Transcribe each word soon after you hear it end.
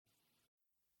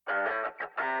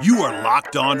You are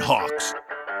Locked On Hawks,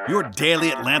 your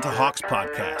daily Atlanta Hawks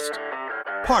podcast.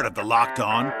 Part of the Locked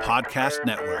On Podcast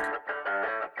Network.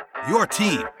 Your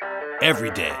team every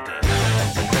day.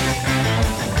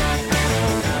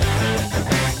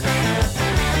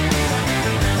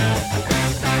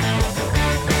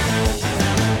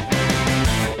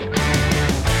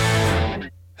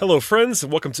 Hello, friends,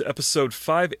 and welcome to episode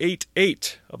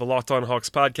 588 of the Locked On Hawks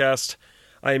podcast.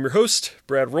 I am your host,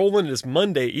 Brad Rowland. It is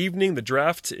Monday evening. The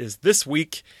draft is this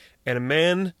week, and a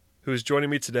man who is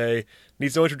joining me today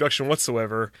needs no introduction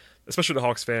whatsoever, especially to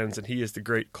Hawks fans, and he is the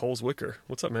great Cole Zwicker.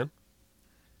 What's up, man?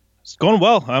 It's going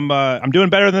well. I'm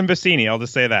doing better than Vecini. I'll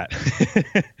just say that.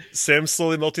 Sam's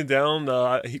slowly melting down.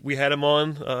 We had him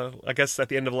on, I guess, at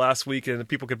the end of last week, and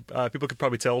people could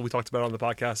probably tell. We talked about it on the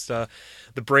podcast.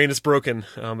 The brain is broken.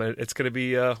 It's going to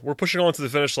be. We're pushing on to the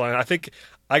finish line. I think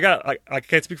I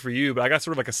can't speak for you, but I got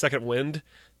sort of like a second wind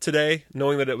today,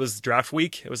 knowing that it was draft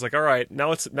week. It was like, all right,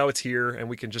 now it's here, and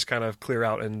we can just kind of clear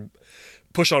out and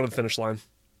push on to the finish line.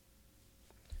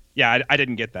 Yeah, I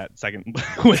didn't get that second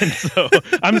win, so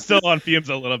I'm still on fumes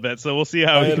a little bit. So we'll see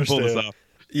how we can pull this off.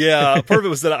 Yeah, part of it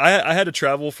was that I had to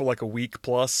travel for like a week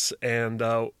plus, and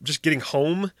just getting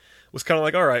home was kind of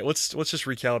like, all right, let's just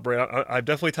recalibrate. I'm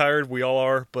definitely tired. We all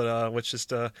are, but let's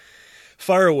just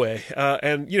fire away.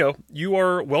 And you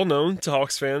are well known to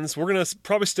Hawks fans. We're gonna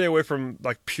probably stay away from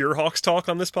like pure Hawks talk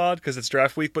on this pod because it's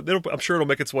draft week, but I'm sure it'll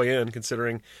make its way in,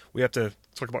 considering we have to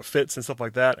talk about fits and stuff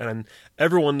like that. And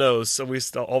everyone knows, at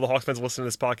least all the Hawks fans listening to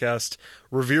this podcast,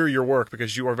 revere your work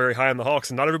because you are very high on the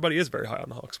Hawks, and not everybody is very high on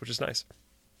the Hawks, which is nice.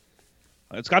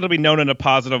 It's got to be known in a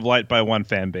positive light by one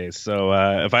fan base. So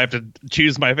if I have to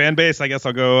choose my fan base, I guess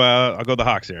I'll go the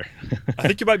Hawks here. I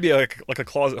think you might be like a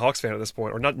closet Hawks fan at this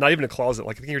point, or not even a closet.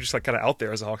 Like I think you're just like kind of out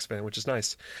there as a Hawks fan, which is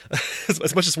nice,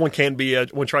 as much as one can be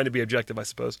when trying to be objective, I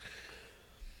suppose.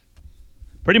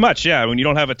 Pretty much, yeah. When you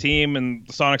don't have a team and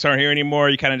the Sonics aren't here anymore,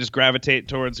 you kind of just gravitate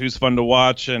towards who's fun to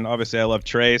watch. And obviously, I love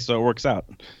Trey, so it works out.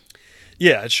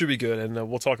 Yeah, it should be good, and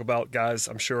we'll talk about guys,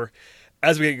 I'm sure,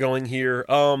 as we get going here.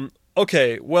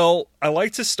 Okay, well, I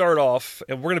like to start off,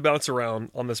 and we're going to bounce around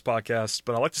on this podcast,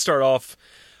 but I like to start off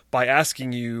by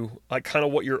asking you like kind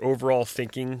of what your overall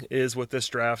thinking is with this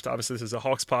draft. Obviously, this is a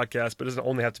Hawks podcast, but it doesn't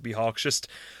only have to be Hawks. Just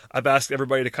I've asked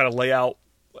everybody to kind of lay out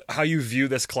how you view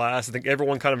this class. I think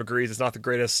everyone kind of agrees it's not the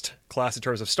greatest class in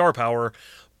terms of star power,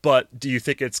 but do you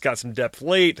think it's got some depth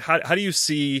late? How do you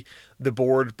see the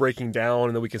board breaking down,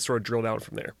 and then we can sort of drill down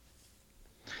from there?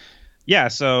 Yeah,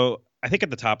 so I think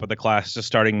at the top of the class, just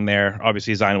starting there,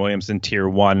 obviously Zion Williamson, tier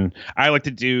 1. I like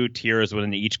to do tiers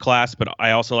within each class, but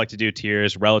I also like to do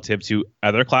tiers relative to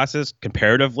other classes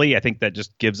comparatively. I think that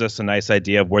just gives us a nice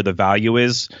idea of where the value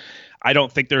is. I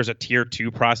don't think there's a tier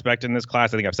 2 prospect in this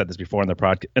class. I think I've said this before on the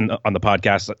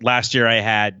podcast. Last year I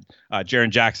had Jaren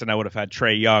Jackson. I would have had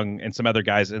Trey Young and some other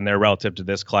guys in there relative to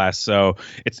this class. So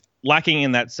it's lacking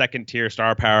in that second tier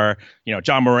star power.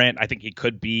 John Morant, I think he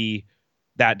could be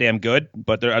that damn good,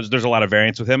 but there's a lot of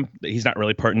variance with him. He's not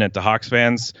really pertinent to Hawks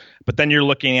fans. But then you're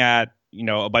looking at,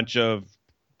 a bunch of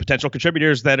potential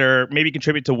contributors that are maybe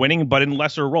contribute to winning, but in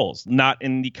lesser roles, not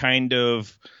in the kind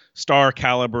of star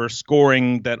caliber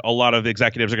scoring that a lot of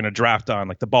executives are going to draft on,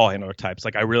 like the ball handler types.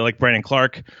 Like I really like Brandon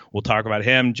Clark. We'll talk about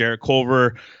him. Jarrett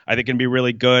Culver, I think can be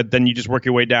really good. Then you just work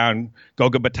your way down.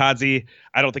 Goga Batadze.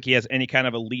 I don't think he has any kind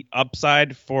of elite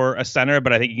upside for a center,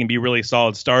 but I think he can be a really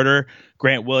solid starter.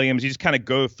 Grant Williams, you just kind of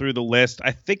go through the list.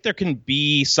 I think there can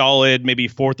be solid, maybe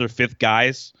fourth or fifth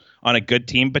guys on a good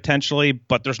team potentially,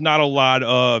 but there's not a lot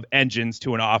of engines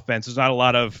to an offense. There's not a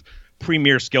lot of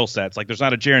premier skill sets. Like there's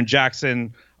not a Jaren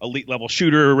Jackson, elite level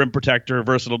shooter, rim protector,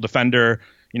 versatile defender.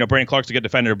 Brandon Clark's a good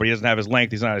defender, but he doesn't have his length.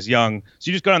 He's not as young.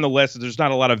 So you just go down the list. There's not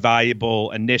a lot of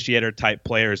valuable initiator type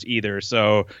players either.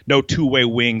 So no two-way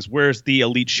wings. Where's the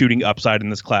elite shooting upside in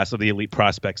this class of the elite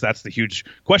prospects? That's the huge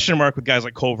question mark with guys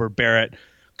like Culver, Barrett.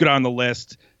 Go down the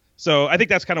list. So I think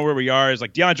that's kind of where we are. Is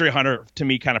like DeAndre Hunter to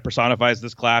me kind of personifies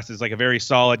this class as like a very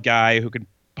solid guy who could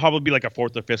probably be like a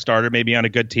fourth or fifth starter, maybe on a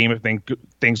good team if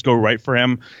things go right for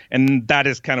him. And that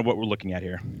is kind of what we're looking at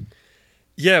here.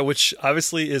 Yeah, which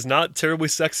obviously is not terribly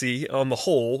sexy on the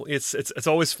whole. It's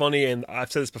always funny, and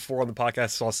I've said this before on the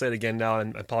podcast, so I'll say it again now,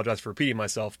 and I apologize for repeating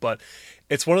myself, but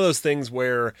it's one of those things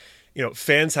where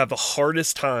fans have the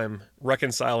hardest time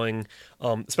reconciling,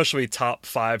 especially top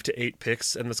 5 to 8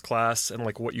 picks in this class and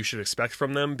like what you should expect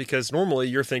from them. Because normally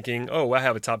you're thinking, oh, I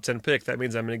have a top 10 pick. That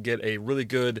means I'm going to get a really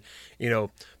good,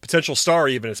 potential star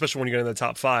even, especially when you get in the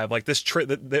top 5. Like this,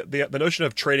 the notion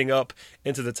of trading up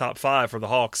into the top 5 for the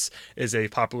Hawks is a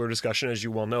popular discussion, as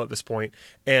you well know at this point.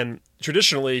 And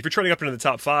traditionally, if you're trading up into the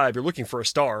top 5, you're looking for a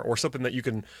star or something that you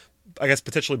can, I guess,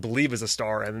 potentially believe is a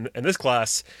star. And in this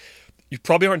class, you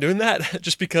probably aren't doing that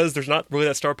just because there's not really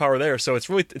that star power there. So it's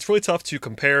really tough to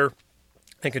compare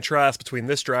and contrast between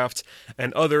this draft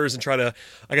and others and try to,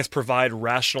 I guess, provide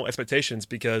rational expectations,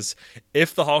 because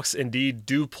if the Hawks indeed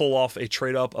do pull off a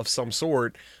trade up of some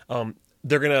sort,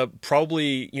 they're going to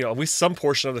probably, at least some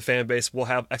portion of the fan base will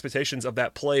have expectations of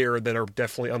that player that are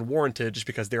definitely unwarranted just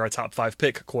because they're a top 5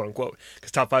 pick, quote unquote,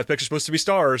 because top 5 picks are supposed to be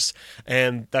stars,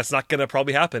 and that's not going to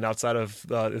probably happen outside of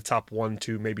the top 1,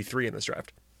 2, maybe 3 in this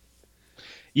draft.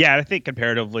 Yeah, I think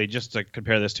comparatively, just to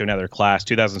compare this to another class,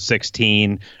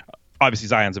 2016, obviously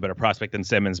Zion's a better prospect than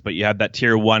Simmons, but you have that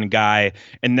tier 1 guy,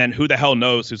 and then who the hell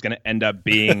knows who's going to end up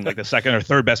being like the second or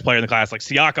third best player in the class. Like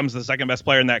Siakam's the second best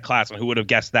player in that class, and who would have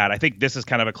guessed that? I think this is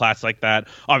kind of a class like that.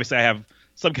 Obviously, I have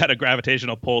some kind of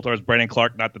gravitational pull towards Brandon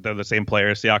Clark, not that they're the same player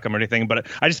as Siakam or anything, but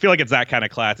I just feel like it's that kind of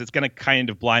class. It's going to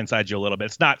kind of blindside you a little bit.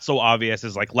 It's not so obvious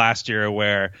as like last year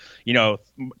where,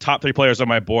 top 3 players on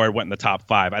my board went in the top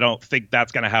 5. I don't think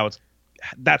that's going to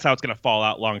that's how it's going to fall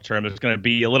out long term. There's going to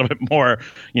be a little bit more,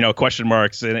 question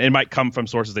marks, and it might come from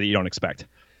sources that you don't expect.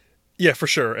 Yeah, for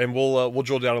sure, and we'll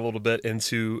drill down a little bit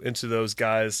into those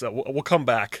guys. We'll come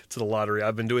back to the lottery.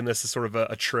 I've been doing this as sort of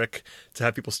a trick to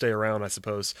have people stay around, I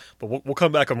suppose. But we'll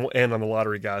come back and we'll end on the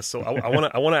lottery, guys. So I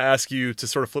want to ask you to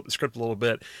sort of flip the script a little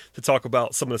bit to talk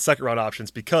about some of the second round options,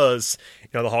 because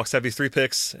the Hawks have these 3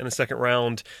 picks in the second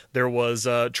round. There was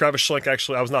Travis Schlenk.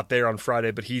 Actually, I was not there on Friday,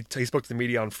 but he spoke to the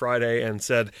media on Friday and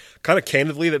said kind of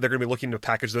candidly that they're going to be looking to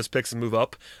package those picks and move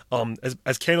up.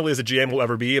 As candidly as a GM will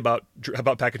ever be about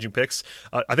packaging picks.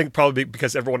 I think probably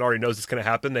because everyone already knows it's going to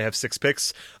happen. They have 6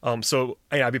 picks. So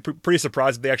I'd be pretty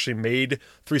surprised if they actually made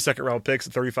 3 second round picks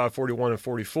at 35, 41, and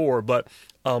 44. But,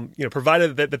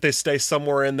 provided that they stay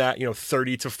somewhere in that,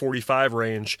 30 to 45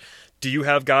 range, do you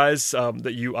have guys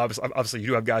that you obviously you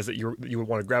do have guys that you would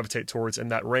want to gravitate towards in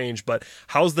that range, but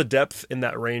how's the depth in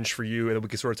that range for you? And then we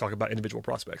can sort of talk about individual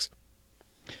prospects.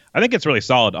 I think it's really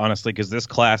solid, honestly, because this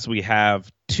class we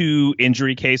have 2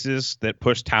 injury cases that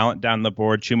push talent down the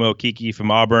board. Chuma Okeke from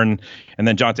Auburn, and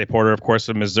then Jonte Porter, of course,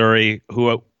 from Missouri,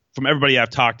 who from everybody I've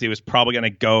talked to is probably going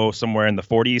to go somewhere in the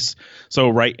 40s. So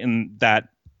right in that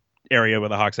area where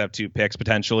the Hawks have 2 picks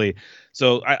potentially.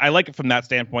 So I like it from that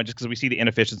standpoint, just because we see the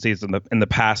inefficiencies in the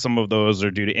past. Some of those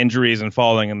are due to injuries and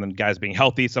falling, and then guys being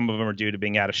healthy. Some of them are due to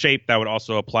being out of shape. That would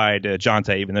also apply to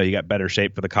Jonte, even though he got better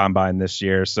shape for the combine this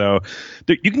year. So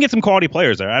you can get some quality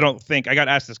players there. I don't think I got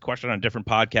asked this question on a different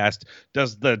podcast.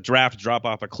 Does the draft drop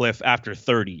off a cliff after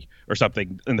 30 or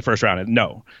something in the first round? And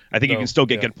no, I think you can still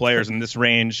get good players in this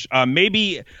range.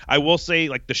 Maybe I will say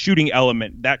like the shooting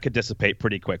element that could dissipate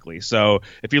pretty quickly. So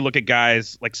if you look at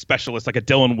guys like specialists, like a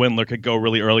Dylan Windler could go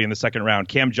really early in the second round.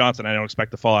 Cam Johnson, I don't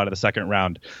expect to fall out of the second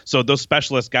round. So those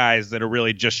specialist guys that are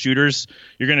really just shooters,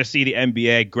 you're going to see the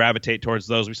NBA gravitate towards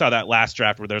those. We saw that last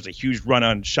draft where there's a huge run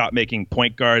on shot-making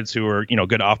point guards who are,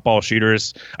 good off-ball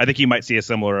shooters. I think you might see a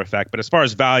similar effect. But as far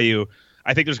as value,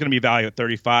 I think there's going to be value at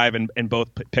 35 and both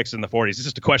picks in the 40s. It's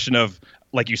just a question of,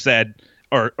 like you said,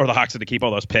 or the Hawks had to keep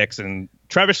all those picks. And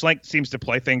Travis Schlenk seems to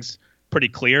play things pretty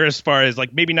clear as far as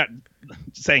like maybe not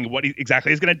saying what he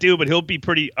exactly is going to do, but he'll be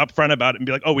pretty upfront about it and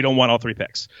be like, oh, we don't want all 3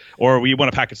 picks, or we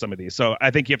want to package some of these. So I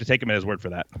think you have to take him at his word for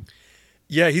that.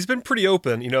 Yeah, he's been pretty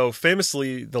open.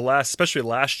 Famously especially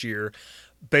last year,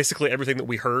 basically everything that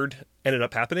we heard ended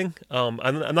up happening.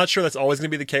 I'm not sure that's always going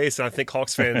to be the case, and I think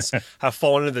Hawks fans have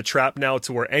fallen into the trap now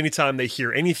to where anytime they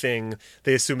hear anything,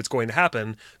 they assume it's going to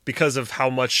happen because of how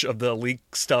much of the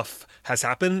leak stuff has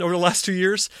happened over the last 2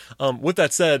 years. With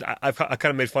that said, I kind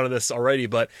of made fun of this already,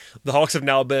 but the Hawks have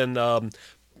now been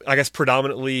I guess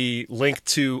predominantly linked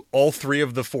to all 3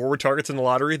 of the forward targets in the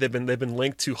lottery. They've been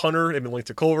linked to Hunter, they've been linked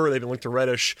to Culver, they've been linked to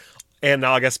Reddish, and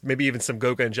now I guess maybe even some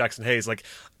Goga and Jackson Hayes. Like,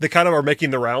 they kind of are making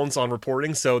the rounds on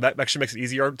reporting, so that actually makes it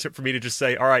easier for me to just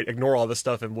say, all right, ignore all this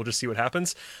stuff and we'll just see what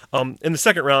happens. In the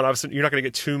second round, obviously, you're not going to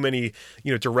get too many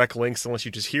direct links unless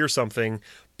you just hear something,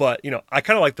 but I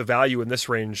kind of like the value in this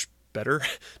range better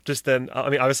just than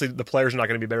obviously the players are not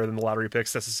going to be better than the lottery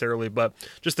picks necessarily, but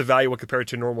just the value when compared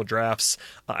to normal drafts.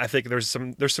 I think there's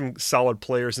some solid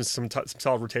players and some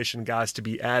solid rotation guys to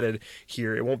be added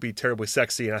here. It won't be terribly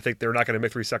sexy, and I think they're not going to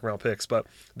make 3 second round picks, but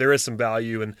there is some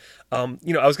value. And I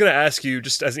was going to ask you,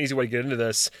 just as an easy way to get into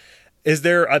this, Is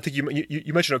there? I think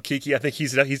you mentioned Okiki. I think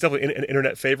he's definitely an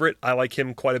internet favorite. I like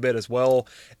him quite a bit as well.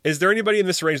 Is there anybody in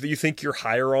this range that you think you're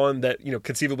higher on that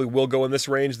conceivably will go in this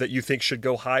range that you think should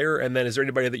go higher? And then is there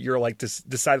anybody that you're like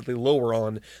decidedly lower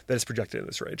on that is projected in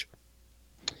this range?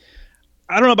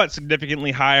 I don't know about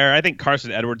significantly higher. I think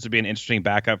Carson Edwards would be an interesting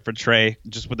backup for Trey,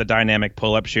 just with the dynamic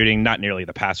pull-up shooting. Not nearly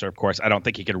the passer, of course. I don't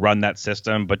think he could run that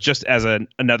system, but just as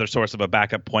another source of a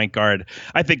backup point guard,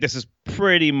 I think this is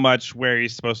pretty much where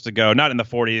he's supposed to go. Not in the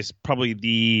 40s,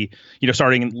 probably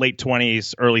starting in late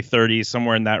 20s, early 30s,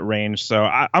 somewhere in that range. So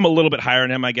I'm a little bit higher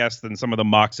on him, I guess, than some of the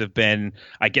mocks have been.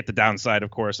 I get the downside,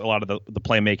 of course, a lot of the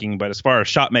playmaking, but as far as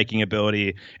shot-making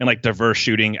ability and like diverse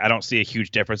shooting, I don't see a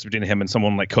huge difference between him and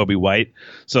someone like Kobe White.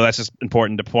 So that's just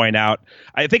important to point out.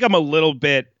 I think I'm a little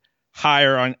bit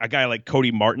higher on a guy like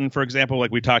Cody Martin, for example, like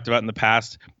we talked about in the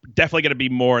past. Definitely going to be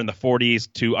more in the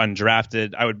 40s to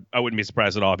undrafted. I wouldn't be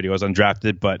surprised at all if he was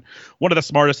undrafted, but one of the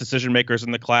smartest decision makers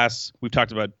in the class. We've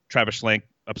talked about Travis Schlenk,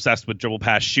 obsessed with dribble,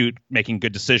 pass, shoot, making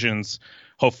good decisions,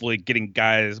 hopefully getting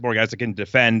more guys that can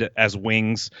defend as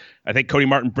wings. I think Cody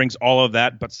Martin brings all of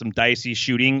that, but some dicey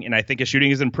shooting, and I think his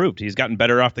shooting has improved. He's gotten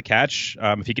better off the catch.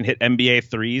 If he can hit NBA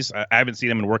threes, I haven't seen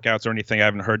him in workouts or anything. I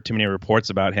haven't heard too many reports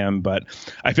about him, but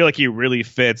I feel like he really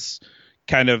fits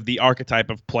kind of the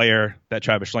archetype of player that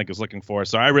Travis Schlenk is looking for.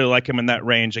 So I really like him in that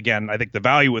range. Again, I think the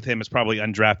value with him is probably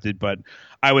undrafted, but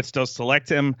I would still select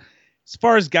him. As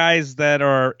far as guys that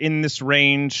are in this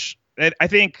range, I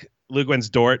think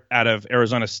Luguentz Dort out of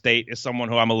Arizona State is someone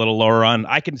who I'm a little lower on.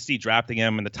 I can see drafting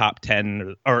him in the top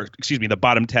 10 the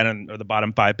bottom 10 or the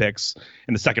bottom 5 picks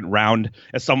in the second round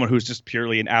as someone who's just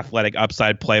purely an athletic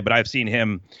upside play. But I've seen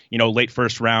him, late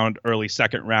first round, early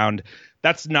second round.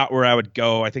 That's not where I would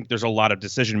go. I think there's a lot of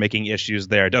decision-making issues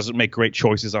there. Doesn't make great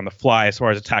choices on the fly as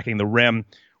far as attacking the rim.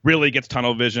 Really gets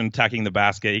tunnel vision, attacking the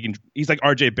basket. He's like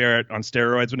RJ Barrett on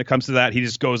steroids when it comes to that. He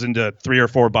just goes into 3 or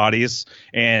 4 bodies,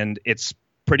 and it's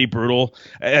pretty brutal.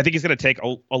 I think he's going to take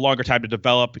a longer time to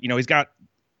develop. He's got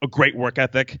a great work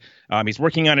ethic. He's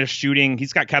working on his shooting.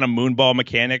 He's got kind of moonball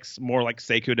mechanics, more like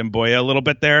Sekou Doumbouya a little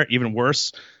bit there, even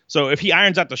worse. So if he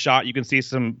irons out the shot, you can see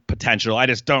some potential. I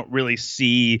just don't really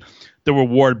see the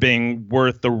reward being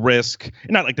worth the risk.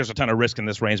 Not like there's a ton of risk in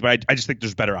this range, but I just think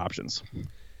there's better options.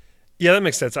 Yeah, that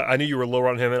makes sense. I knew you were lower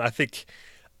on him, and I think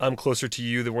I'm closer to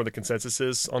you than where the consensus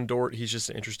is on Dort. He's just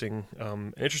an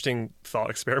interesting thought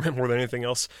experiment more than anything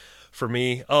else for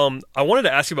me. I wanted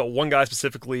to ask you about one guy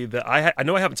specifically that I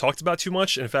know I haven't talked about too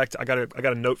much. In fact, I got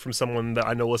a note from someone that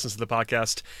I know listens to the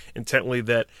podcast intently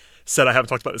that said I haven't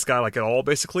talked about this guy like at all,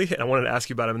 basically, and I wanted to ask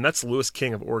you about him, and that's Louis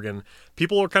King of Oregon.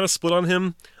 People are kind of split on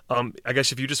him. I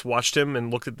guess if you just watched him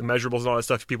and looked at the measurables and all that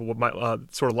stuff, people might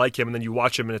sort of like him, and then you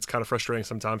watch him and it's kind of frustrating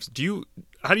sometimes.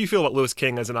 How do you feel about Louis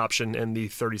King as an option in the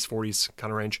 30s, 40s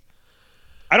kind of range?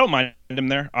 I don't mind him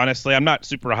there, honestly. I'm not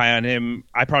super high on him.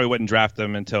 I probably wouldn't draft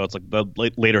him until it's like the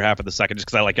later half of the second just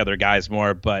because I like other guys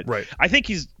more. But right. I think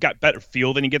he's got better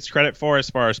feel than he gets credit for as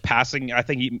far as passing. I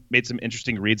think he made some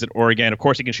interesting reads at Oregon. Of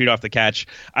course, he can shoot off the catch.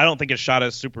 I don't think his shot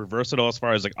is super versatile as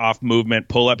far as like off movement,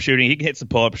 pull-up shooting. He can hit some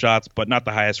pull-up shots, but not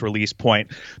the highest release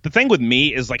point. The thing with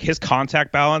me is like his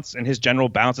contact balance and his general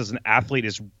balance as an athlete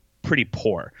is pretty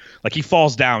poor. Like he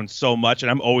falls down so much, and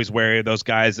I'm always wary of those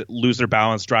guys that lose their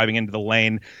balance driving into the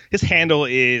lane. His handle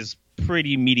is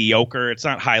pretty mediocre. It's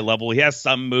not high level. He has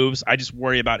some moves. I just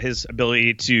worry about his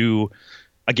ability to,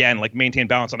 again, like maintain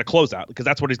balance on a closeout, because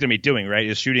that's what he's going to be doing, right?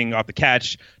 Is shooting off the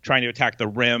catch, trying to attack the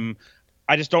rim.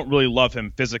 I just don't really love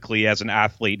him physically as an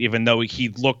athlete, even though he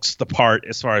looks the part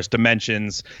as far as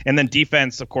dimensions. And then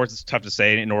defense, of course, it's tough to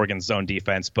say in Oregon's zone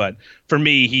defense. But for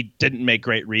me, he didn't make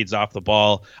great reads off the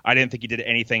ball. I didn't think he did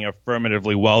anything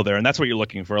affirmatively well there. And that's what you're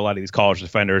looking for a lot of these college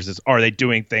defenders is, are they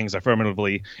doing things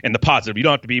affirmatively in the positive? You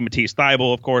don't have to be Matisse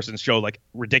Thybulle, of course, and show like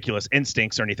ridiculous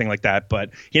instincts or anything like that. But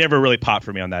he never really popped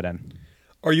for me on that end.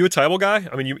 Are you a Thybulle guy?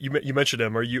 I mean, you mentioned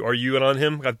him. Are you in on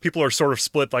him? People are sort of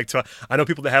split. Like, I know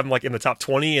people that have him like in the top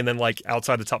 20 and then like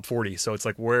outside the top 40. So it's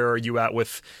like, where are you at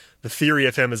with the theory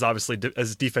of him? Is obviously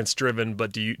as defense driven,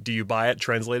 but do you buy it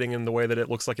translating in the way that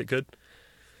it looks like it could?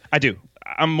 I do.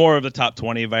 I'm more of the top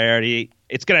 20 variety.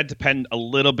 It's going to depend a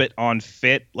little bit on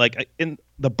fit. Like in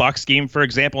the Bucks game, for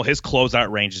example, his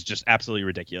closeout range is just absolutely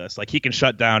ridiculous. Like he can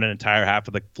shut down an entire half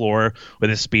of the floor with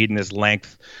his speed and his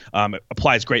length.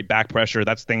 Applies great back pressure.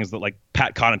 That's things that like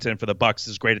Pat Connaughton for the Bucks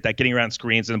is great at that, getting around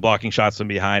screens and blocking shots from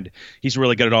behind. He's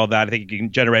really good at all that. I think he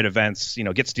can generate events,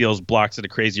 get steals, blocks at a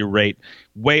crazy rate.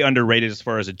 Way underrated as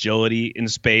far as agility in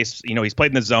space. He's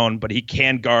played in the zone, but he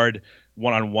can guard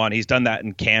one-on-one. He's done that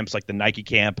in camps like the Nike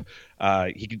camp.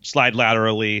 He can slide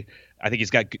laterally. I think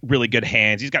he's got really good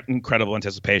hands. He's got incredible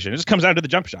anticipation. It just comes down to the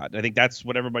jump shot. I think that's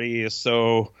what everybody is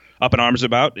so up in arms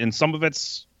about, and some of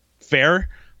it's fair,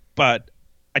 but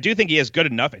I do think he has good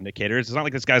enough indicators. It's not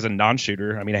like this guy's a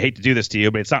non-shooter. I mean, I hate to do this to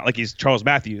you, but it's not like he's Charles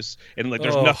Matthews, and like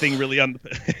there's nothing really on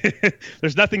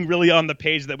there's nothing really on the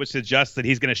page that would suggest that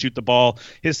he's going to shoot the ball.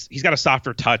 He's got a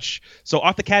softer touch, so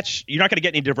off the catch, you're not going to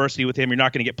get any diversity with him. You're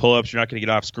not going to get pull-ups. You're not going to get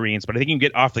off screens. But I think you can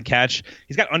get off the catch.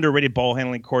 He's got underrated ball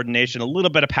handling coordination, a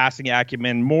little bit of passing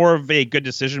acumen, more of a good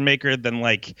decision maker than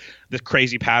like this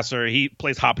crazy passer. He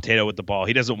plays hot potato with the ball.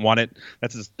 He doesn't want it.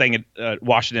 That's his thing at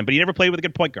Washington. But he never played with a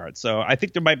good point guard. So I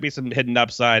think there might be some hidden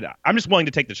upside. I'm just willing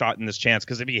to take the shot in this chance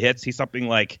because if he hits, he's something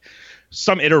like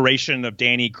some iteration of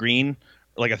Danny Green,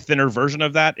 like a thinner version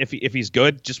of that if he's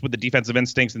good, just with the defensive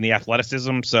instincts and the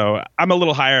athleticism. So I'm a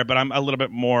little higher, but I'm a little bit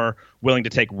more willing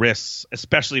to take risks,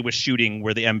 especially with shooting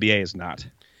where the NBA is not.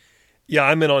 Yeah,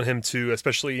 I'm in on him too,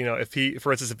 especially, if he,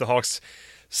 for instance, if the Hawks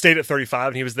stayed at 35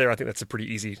 and he was there, I think that's a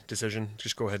pretty easy decision.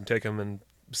 Just go ahead and take him and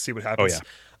see what happens.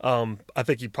 Oh, yeah. I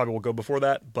think he probably will go before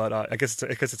that, but I guess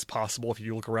it's possible if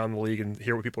you look around the league and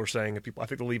hear what people are saying. I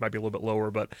think the league might be a little bit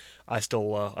lower, but I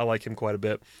still I like him quite a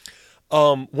bit.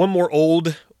 One more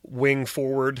old wing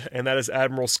forward, and that is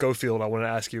Admiral Schofield I want to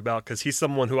ask you about, because he's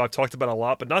someone who I've talked about a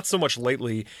lot, but not so much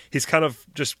lately. He's kind of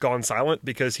just gone silent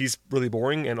because he's really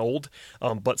boring and old,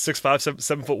 but 6'5",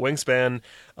 7-foot wingspan,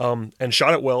 and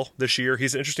shot it well this year.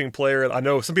 He's an interesting player. I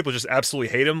know some people just absolutely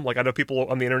hate him. Like I know people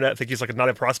on the internet think he's like not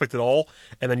a prospect at all,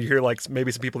 and then you hear like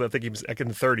maybe some people that think he's like in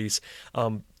the 30s.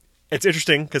 It's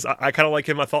interesting because I kind of like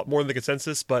him. I thought more than the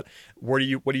consensus, but what do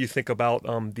you think about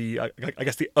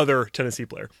the other Tennessee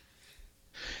player?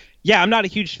 Yeah, I'm not a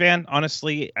huge fan,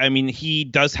 honestly. I mean, he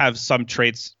does have some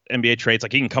traits, NBA traits,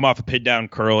 like he can come off a pin down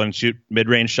curl and shoot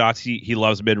mid-range shots. He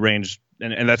loves mid-range,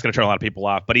 and that's going to turn a lot of people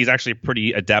off. But he's actually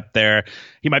pretty adept there.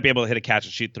 He might be able to hit a catch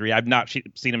and shoot three. I've not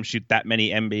seen him shoot that many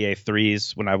NBA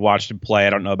threes when I've watched him play. I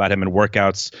don't know about him in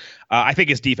workouts. I think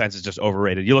his defense is just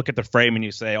overrated. You look at the frame and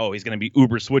you say, oh, he's going to be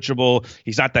uber switchable.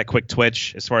 He's not that quick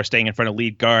twitch as far as staying in front of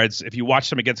lead guards. If you watched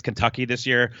him against Kentucky this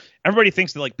year, everybody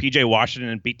thinks that like PJ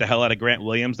Washington beat the hell out of Grant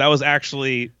Williams. That was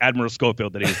actually Admiral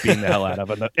Schofield that he was beating the hell out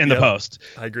of in the post.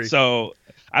 I agree. So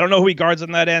I don't know who he guards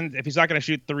on that end. If he's not going to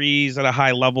shoot threes at a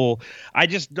high level, I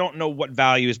just don't know what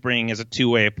value he's bringing as a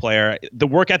two-way player. The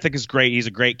work ethic is great. He's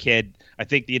a great kid. I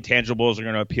think the intangibles are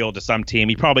going to appeal to some team.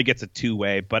 He probably gets a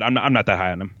two-way, but I'm not that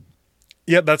high on him.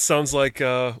 Yeah, that sounds like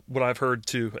what I've heard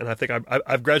too, and I think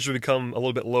I've gradually become a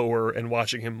little bit lower and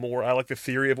watching him more. I like the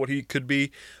theory of what he could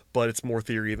be, but it's more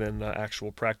theory than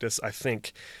actual practice, I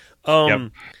think.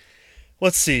 Yep.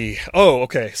 Let's see. Oh,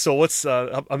 okay. So let's.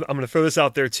 I'm going to throw this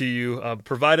out there to you.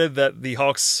 Provided that the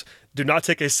Hawks do not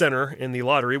take a center in the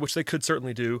lottery, which they could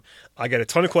certainly do, I get a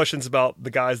ton of questions about the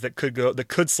guys that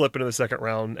could slip into the second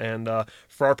round. And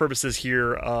for our purposes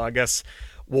here, I guess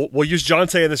we'll use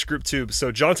Jonte in this group too.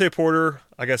 So Jonte Porter,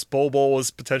 I guess Bol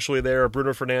is potentially there.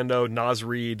 Bruno Fernando, Naz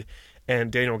Reid,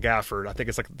 and Daniel Gafford. I think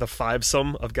it's like the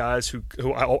five-some of guys who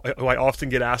I often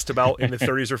get asked about in the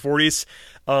 30s or 40s.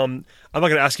 I'm not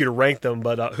going to ask you to rank them,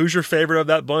 but who's your favorite of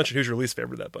that bunch and who's your least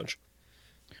favorite of that bunch?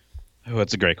 Oh,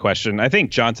 that's a great question. I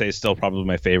think Jonte is still probably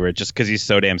my favorite just because he's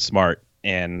so damn smart,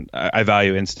 and I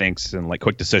value instincts and like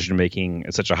quick decision making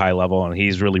at such a high level, and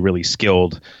he's really, really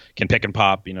skilled, can pick and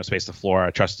pop, space the floor. I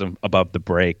trust him above the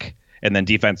break, and then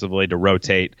defensively to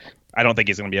rotate. I don't think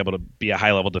he's going to be able to be a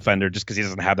high-level defender just because he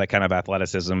doesn't have that kind of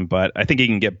athleticism, but I think he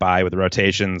can get by with the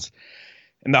rotations.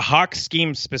 In the Hawks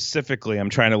scheme specifically, I'm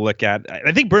trying to look at.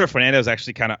 I think Bruno Fernando is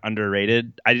actually kind of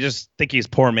underrated. I just think he's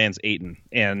poor man's Ayton,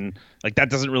 and like that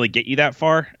doesn't really get you that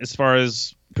far as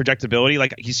projectability.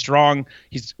 Like he's strong,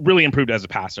 he's really improved as a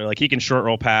passer. Like he can short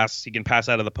roll pass, he can pass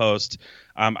out of the post.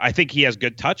 I think he has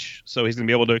good touch, so he's going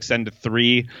to be able to extend to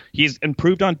three. He's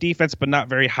improved on defense, but not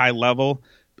very high level.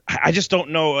 I just don't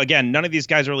know. Again, none of these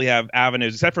guys really have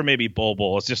avenues except for maybe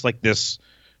Bol. It's just like this,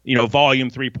 volume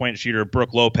 3-point shooter,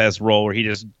 Brooke Lopez role where he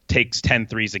just takes 10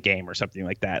 threes a game or something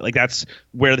like that. Like that's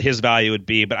where his value would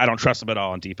be, but I don't trust him at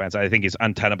all on defense. I think he's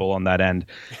untenable on that end.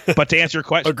 But to answer your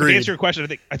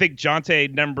question, I think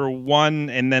Jonte number one,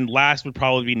 and then last would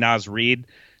probably be Naz Reid,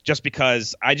 just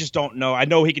because I just don't know. I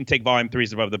know he can take volume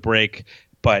threes above the break,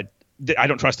 but I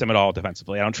don't trust him at all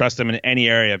defensively. I don't trust him in any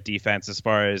area of defense as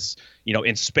far as,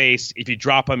 in space. If you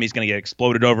drop him, he's going to get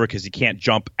exploded over because he can't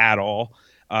jump at all.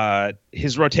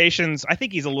 His rotations, I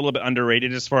think he's a little bit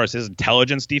underrated as far as his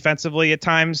intelligence defensively at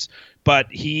times, but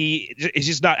he's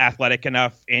just not athletic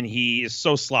enough, and he is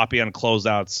so sloppy on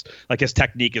closeouts. Like, his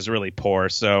technique is really poor.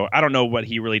 So I don't know what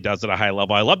he really does at a high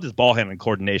level. I loved his ball handling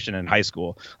coordination in high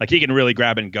school. Like, he can really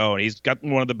grab and go, and he's got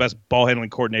one of the best ball handling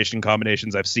coordination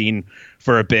combinations I've seen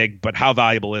for a big, but how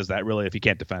valuable is that really if you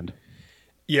can't defend?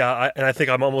 Yeah, and I think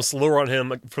I'm almost lower on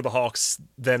him for the Hawks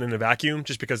than in a vacuum,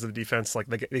 just because of the defense. Like,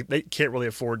 they can't really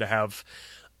afford to have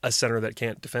a center that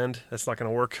can't defend. That's not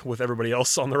going to work with everybody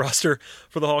else on the roster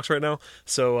for the Hawks right now.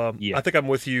 So I think I'm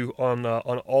with you on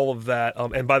all of that.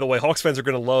 And by the way, Hawks fans are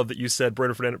going to love that you said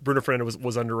Bruno Fernando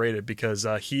was underrated, because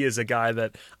he is a guy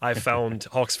that I found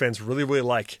Hawks fans really, really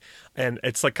like. And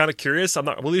it's like kind of curious. I'm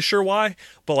not really sure why,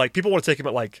 but like, people want to take him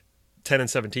at like 10 and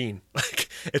 17. Like,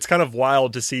 it's kind of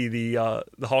wild to see the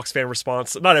Hawks fan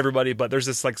response. Not everybody, but there's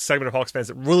this like segment of Hawks fans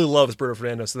that really loves Bruno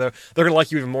Fernando. So they're going to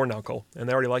like you even more now, Cole. And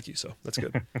they already like you, so that's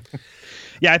good.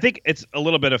 Yeah, I think it's a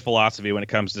little bit of philosophy when it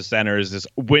comes to centers is,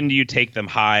 when do you take them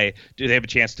high? Do they have a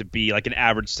chance to be like an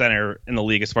average center in the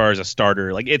league as far as a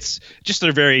starter? Like, it's just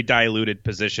a very diluted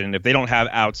position. If they don't have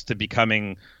outs to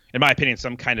becoming, in my opinion,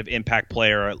 some kind of impact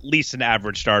player, or at least an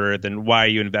average starter, then why are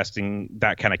you investing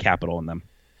that kind of capital in them?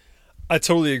 I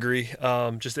totally agree.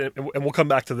 And we'll come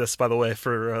back to this, by the way,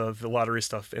 for the lottery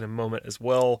stuff in a moment as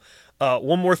well.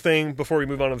 One more thing before we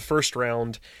move on to the first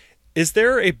round. Is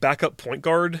there a backup point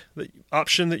guard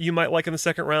option that you might like in the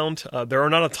second round? There are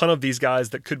not a ton of these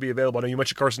guys that could be available. I know you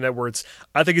mentioned Carson Edwards.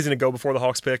 I think he's going to go before the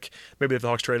Hawks pick. Maybe if the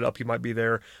Hawks trade up, he might be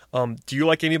there. Do you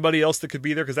like anybody else that could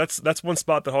be there? Because that's one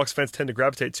spot that Hawks fans tend to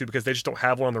gravitate to, because they just don't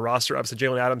have one on the roster. Obviously,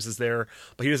 Jalen Adams is there,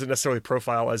 but he doesn't necessarily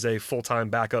profile as a full-time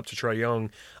backup to Trae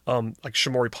Young. Like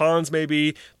Shamori Pons,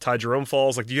 maybe Ty Jerome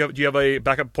Falls. Like, do you have a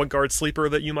backup point guard sleeper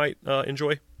that you might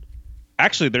enjoy?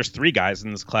 Actually, there's three guys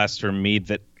in this class for me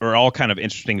that are all kind of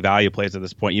interesting value plays at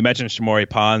this point. You mentioned Shamori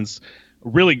Pons,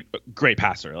 really great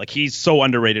passer. Like, he's so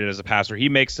underrated as a passer. He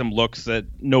makes some looks that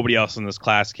nobody else in this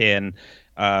class can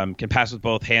pass with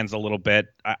both hands a little bit.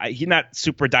 He's not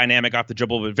super dynamic off the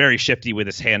dribble, but very shifty with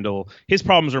his handle. His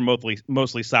problems are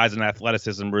mostly size and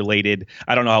athleticism related.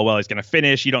 I don't know how well he's going to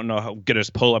finish. You don't know how good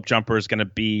his pull-up jumper is going to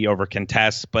be over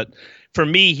contests. But for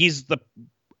me, he's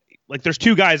there's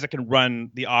two guys that can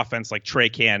run the offense like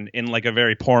Trae can in like a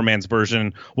very poor man's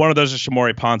version. One of those is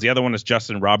Shamori Pons. The other one is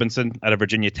Justin Robinson out of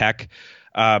Virginia Tech.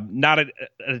 Not an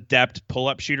adept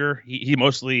pull-up shooter. He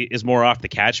mostly is more off the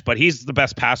catch, but he's the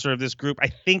best passer of this group. I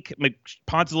think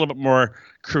Pons is a little bit more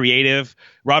creative.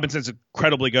 Robinson's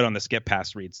incredibly good on the skip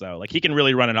pass reads, though. Like, he can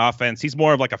really run an offense. He's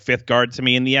more of like a fifth guard to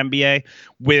me in the NBA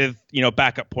with,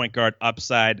 backup point guard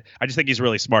upside. I just think he's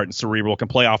really smart and cerebral, can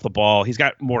play off the ball. He's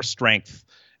got more strength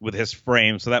with his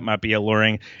frame, so that might be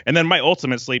alluring. And then my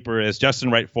ultimate sleeper is Justin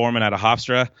Wright Foreman out of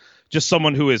Hofstra. Just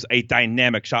someone who is a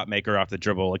dynamic shot maker off the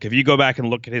dribble. Like, if you go back and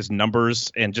look at his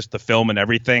numbers and just the film and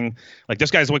everything, like, this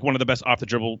guy's like one of the best off the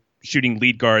dribble shooting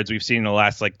lead guards we've seen in the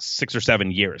last like 6 or 7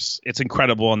 years. It's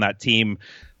incredible on that team.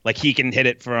 Like, he can hit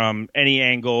it from any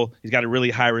angle. He's got a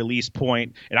really high release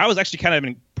point. And I was actually kind of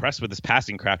impressed with his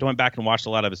passing craft. I went back and watched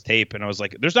a lot of his tape, and I was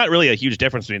like, there's not really a huge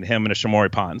difference between him and a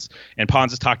Shamori Pons. And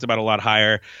Pons is talked about a lot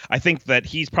higher. I think that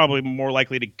he's probably more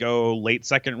likely to go late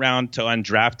second round to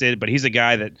undrafted, but he's a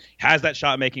guy that has that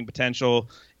shot-making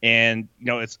potential. And,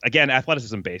 it's, again,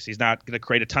 athleticism based. He's not going to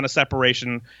create a ton of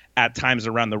separation at times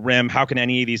around the rim. How can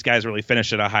any of these guys really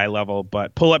finish at a high level?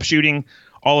 But pull-up shooting,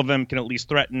 all of them can at least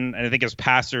threaten. And I think as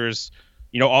passers,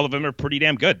 all of them are pretty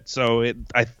damn good. So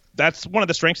that's one of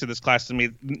the strengths of this class to me.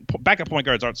 Backup point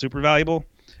guards aren't super valuable,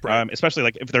 right? Especially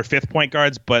like if they're fifth point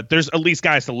guards, but there's at least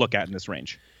guys to look at in this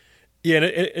range. Yeah, and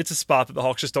it's a spot that the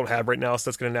Hawks just don't have right now, so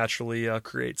that's going to naturally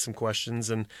create some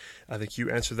questions, and I think you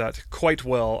answered that quite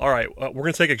well. All right, we're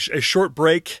going to take a short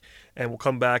break, and we'll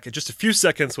come back in just a few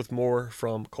seconds with more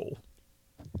from Cole.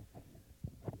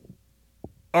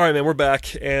 All right, man, we're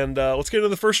back, and let's get into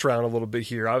the first round a little bit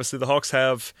here. Obviously, the Hawks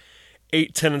have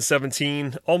 8, 10, and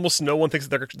 17. Almost no one thinks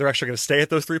that they're actually going to stay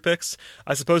at those 3 picks.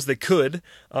 I suppose they could,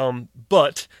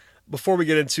 but before we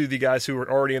get into the guys who are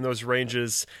already in those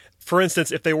ranges, for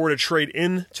instance, if they were to trade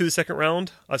into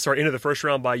the into the first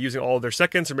round by using all of their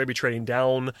seconds, or maybe trading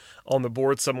down on the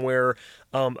board somewhere,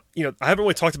 I haven't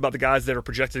really talked about the guys that are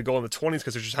projected to go in the 20s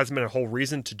because there just hasn't been a whole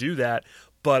reason to do that.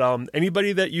 But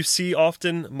anybody that you see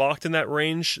often mocked in that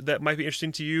range that might be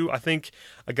interesting to you, I think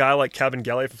a guy like Kevin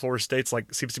Galley from Florida State's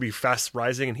seems to be fast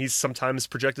rising, and he's sometimes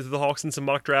projected to the Hawks in some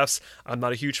mock drafts. I'm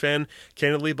not a huge fan,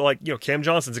 candidly, but Cam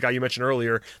Johnson's a guy you mentioned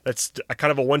earlier. That's a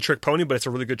kind of a one-trick pony, but it's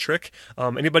a really good trick.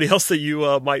 Anybody else that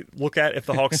you might look at if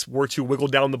the Hawks were to wiggle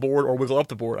down the board or wiggle up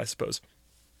the board, I suppose?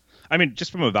 I mean,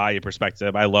 just from a value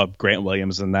perspective, I love Grant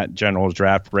Williams in that general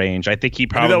draft range. I think he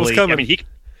I knew that was probably, coming.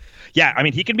 I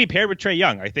mean, he can be paired with Trae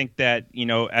Young. I think that,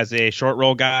 as a short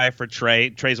roll guy for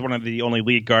Trae's one of the only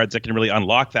lead guards that can really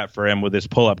unlock that for him with his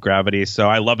pull-up gravity. So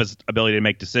I love his ability to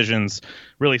make decisions,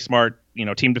 really smart,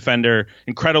 team defender,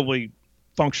 incredibly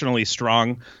functionally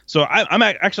strong. So I'm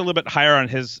actually a little bit higher on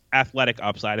his athletic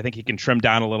upside. I think he can trim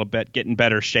down a little bit, get in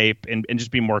better shape, and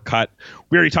just be more cut.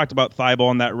 We already talked about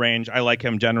Thibault in that range. I like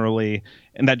him generally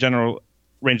in that general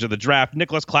range of the draft.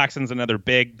 Nicholas Claxton's another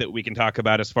big that we can talk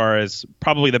about as far as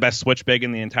probably the best switch big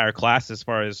in the entire class as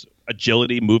far as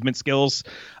agility, movement skills,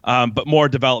 but more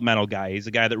developmental guy. He's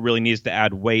a guy that really needs to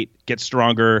add weight, get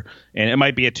stronger, and it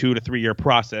might be a 2 to 3 year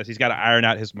process. He's got to iron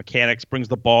out his mechanics, brings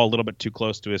the ball a little bit too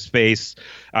close to his face.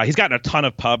 He's gotten a ton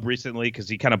of pub recently because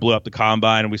he kind of blew up the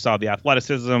combine, and we saw the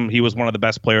athleticism. He was one of the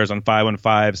best players on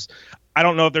 5-on-5s. I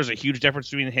don't know if there's a huge difference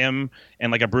between him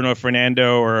and like a Bruno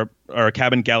Fernando or a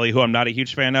Cabin Gelly, who I'm not a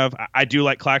huge fan of. I do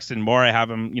like Claxton more. I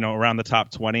have him, around the top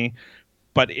 20.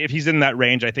 But if he's in that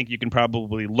range, I think you can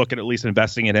probably look at least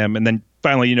investing in him. And then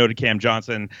finally, to Cam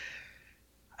Johnson.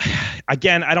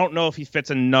 Again, I don't know if he fits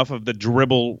enough of the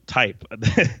dribble type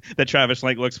that Travis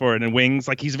Schlenk looks for in wings.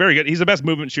 Like, he's very good. He's the best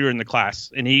movement shooter in the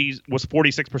class, and he was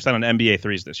 46% on NBA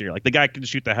threes this year. Like, the guy can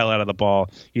shoot the hell out of the ball.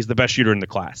 He's the best shooter in the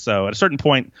class. So at a certain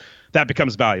point, that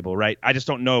becomes valuable, right? I just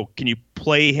don't know. Can you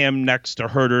play him next to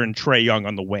Herter and Trae Young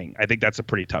on the wing? I think that's a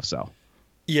pretty tough sell.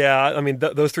 Yeah, I mean,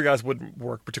 those three guys wouldn't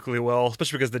work particularly well,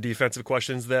 especially because of the defensive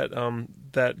questions that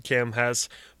that Cam has.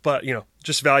 But,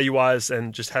 just value-wise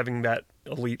and just having that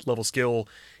elite level skill,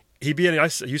 he'd be a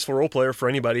nice, useful role player for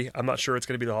anybody. I'm not sure it's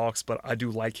going to be the Hawks, but I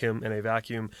do like him in a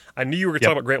vacuum. I knew you were going to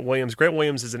talk about Grant Williams. Grant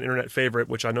Williams is an internet favorite,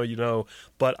 which I know you know.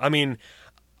 But, I mean,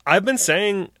 I've been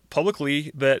saying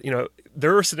publicly that,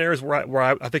 there are scenarios where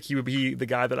I think he would be the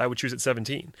guy that I would choose at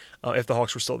 17 if the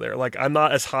Hawks were still there. Like, I'm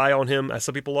not as high on him as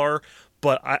some people are,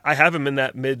 but I have him in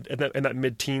that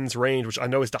mid-teens range, which I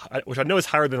know is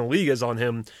higher than the league is on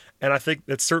him, and I think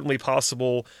it's certainly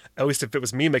possible. At least if it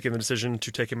was me making the decision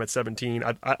to take him at 17,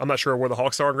 I'm not sure where the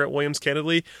Hawks are on Grant Williams,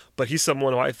 candidly, but he's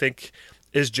someone who I think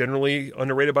is generally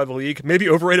underrated by the league, maybe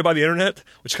overrated by the internet,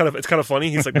 which it's kind of funny.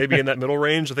 He's like maybe in that middle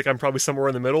range. I think I'm probably somewhere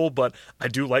in the middle, but I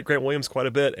do like Grant Williams quite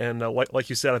a bit, and like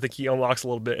you said, I think he unlocks a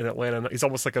little bit in Atlanta. He's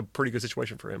almost like a pretty good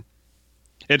situation for him.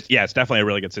 It's definitely a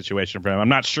really good situation for him. I'm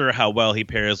not sure how well he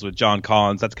pairs with John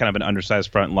Collins. That's kind of an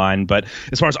undersized front line. But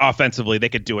as far as offensively, they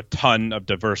could do a ton of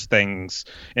diverse things.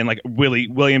 And like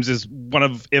Williams is one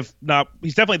of, if not,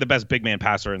 he's definitely the best big man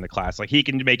passer in the class. Like, he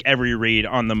can make every read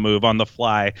on the move, on the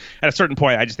fly. At a certain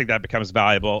point, I just think that becomes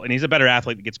valuable. And he's a better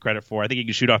athlete that gets credit for. I think he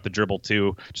can shoot off the dribble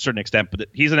too, to a certain extent. But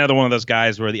he's another one of those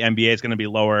guys where the NBA is going to be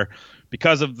lower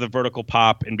because of the vertical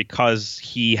pop and because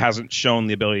he hasn't shown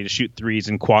the ability to shoot threes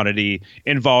in quantity,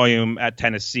 in volume at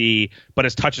Tennessee, but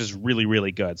his touch is really,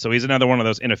 really good. So he's another one of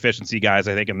those inefficiency guys,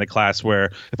 I think, in the class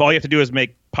where if all you have to do is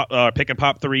make pick and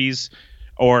pop threes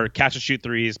or catch and shoot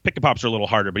threes, pick and pops are a little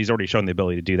harder, but he's already shown the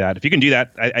ability to do that. If you can do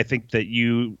that, I think that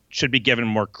you should be given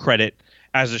more credit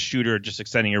as a shooter, just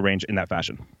extending your range in that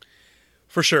fashion.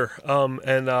 For sure, I'm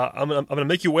gonna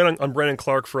make you wait on Brandon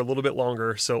Clark for a little bit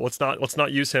longer. So let's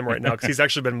not use him right now because he's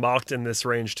actually been mocked in this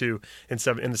range too, in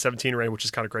the 17 range, which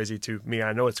is kind of crazy to me.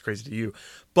 I know it's crazy to you,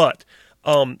 but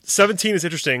 17 is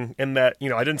interesting in that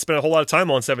I didn't spend a whole lot of time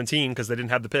on 17 because they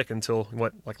didn't have the pick until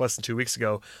less than 2 weeks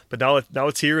ago. But now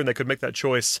it's here and they could make that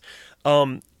choice.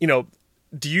 It's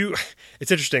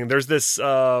interesting. There's this.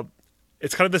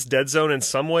 It's kind of this dead zone in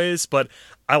some ways, but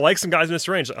I like some guys in this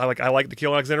range. I like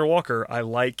Nickeil Alexander-Walker. I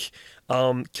like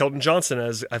Keldon Johnson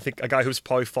as, I think, a guy who's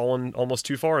probably fallen almost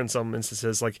too far in some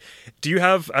instances. Like, do you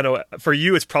have, I know for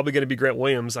you it's probably going to be Grant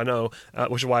Williams, I know,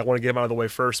 which is why I want to get him out of the way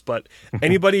first, but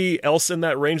anybody else in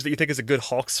that range that you think is a good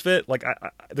Hawks fit? Like,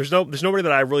 there's nobody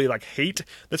that I really hate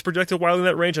that's projected wildly in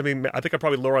that range. I mean, I think I'm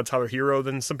probably lower on Tyler Hero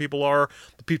than some people are.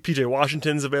 PJ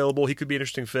Washington's available. He could be an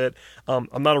interesting fit.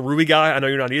 I'm not a Rui guy. I know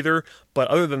you're not either, but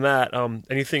other than that,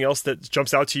 anything else that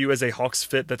jumps out to you as a Hawks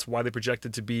fit that's widely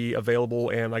projected to be available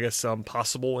and I guess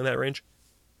possible in that range?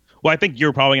 Well, I think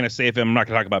you're probably going to save him. I'm not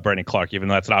going to talk about Brandon Clark, even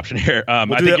though that's an option here.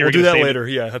 We'll do that later.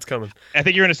 Yeah, that's coming. I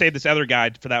think you're going to save this other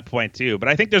guy for that point too. But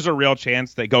I think there's a real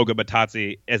chance that Goga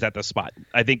Batadze is at the spot.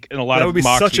 I think in a lot of mocks,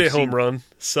 that would be such a home run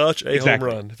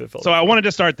if it felt. So I wanted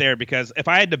to start there because if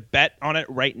I had to bet on it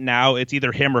right now, it's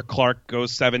either him or Clark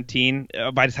goes 17.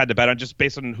 If I just had to bet on just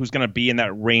based on who's going to be in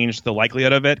that range, the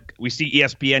likelihood of it. We see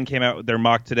ESPN came out with their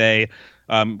mock today.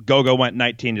 Goga went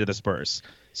 19 to the Spurs.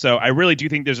 So I really do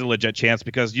think there's a legit chance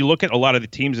because you look at a lot of the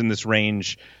teams in this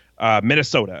range,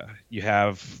 Minnesota, you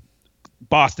have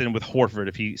Boston with Horford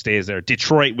if he stays there,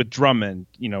 Detroit with Drummond,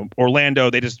 Orlando,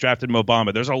 they just drafted Mo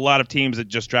Bamba. There's a lot of teams that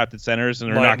just drafted centers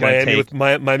and are not going to take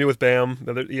Miami with Bam.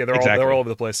 They're all over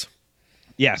the place.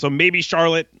 Yeah, so maybe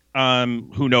Charlotte.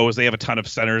 Who knows? They have a ton of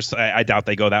centers. I doubt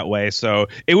they go that way. So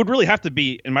it would really have to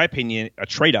be, in my opinion, a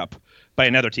trade up by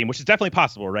another team, which is definitely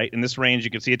possible, right? In this range, you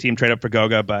can see a team trade up for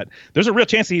Goga, but there's a real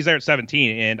chance that he's there at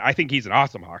 17, and I think he's an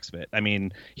awesome Hawks fit. I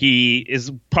mean, he is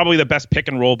probably the best pick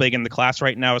and roll big in the class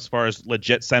right now as far as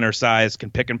legit center size, can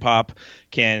pick and pop,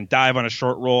 can dive on a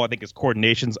short roll. I think his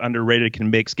coordination's underrated, can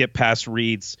make skip pass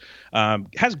reads,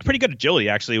 has pretty good agility,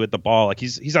 actually, with the ball. Like,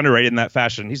 he's underrated in that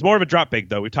fashion. He's more of a drop big,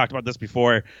 though. We've talked about this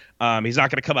before. He's not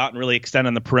going to come out and really extend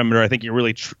on the perimeter. I think he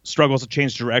really struggles to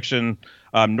change direction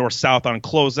north-south on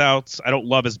closeouts. I don't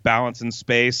love his balance in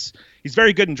space. He's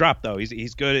very good in drop, though.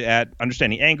 He's good at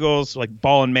understanding angles, like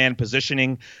ball and man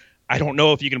positioning. I don't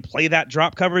know if you can play that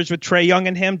drop coverage with Trae Young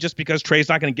and him just because Trae's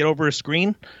not going to get over a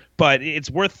screen, but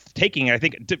it's worth taking. I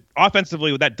think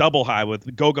offensively with that double high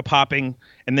with Goga popping,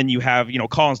 and then you have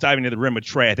Collins diving to the rim with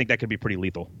Trae, I think that could be pretty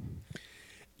lethal.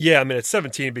 Yeah, I mean, at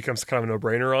 17, it becomes kind of a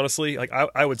no-brainer, honestly. Like,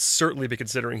 I would certainly be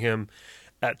considering him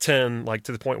at 10, like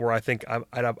to the point where I think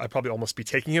I'd probably almost be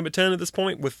taking him at 10 at this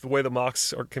point with the way the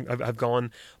mocks have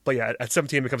gone. But yeah, at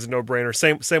 17 it becomes a no-brainer.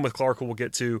 Same with Clark, who we'll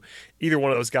get to. Either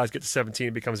one of those guys get to 17,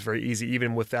 it becomes very easy,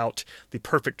 even without the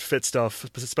perfect fit stuff,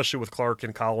 especially with Clark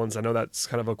and Collins. I know that's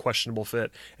kind of a questionable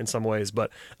fit in some ways,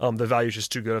 but the value is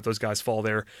just too good if those guys fall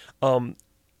there.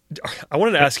 I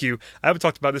wanted to ask you, I haven't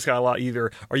talked about this guy a lot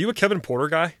either. Are you a Kevin Porter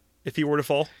guy if he were to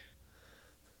fall?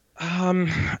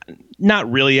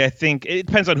 Not really. I think it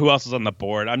depends on who else is on the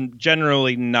board. I'm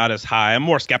generally not as high. I'm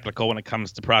more skeptical when it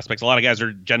comes to prospects. A lot of guys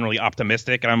are generally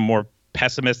optimistic, and I'm more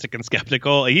pessimistic and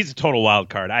skeptical. He's a total wild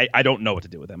card. I don't know what to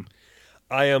do with him.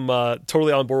 I am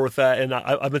totally on board with that, and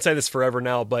I've been saying this forever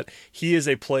now, but he is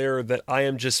a player that I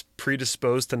am just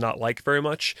predisposed to not like very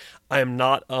much. I am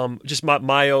not just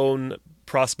my own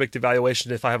prospect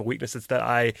evaluation. If I have a weakness, it's that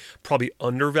I probably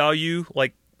undervalue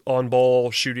like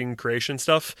on-ball shooting creation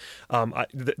stuff.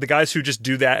 The guys who just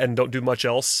do that and don't do much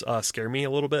else scare me a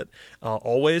little bit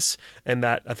always, and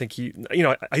that I think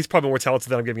he's probably more talented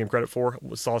than I'm giving him credit for,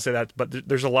 so I'll say that, but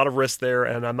there's a lot of risk there,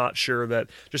 and I'm not sure that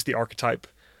just the archetype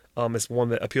is one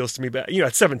that appeals to me. But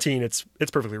at 17 it's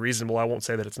perfectly reasonable. I won't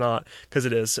say that it's not, because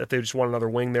it is. If they just want another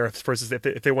wing there, for instance,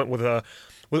 if they went with a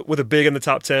big in the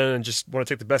top 10 and just want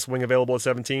to take the best wing available at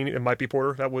 17, it might be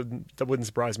Porter. That wouldn't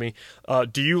surprise me.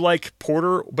 Do you like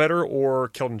Porter better or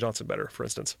Keldon Johnson better, for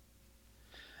instance?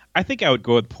 I think I would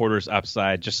go with Porter's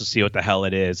upside just to see what the hell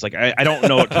it is. Like, I don't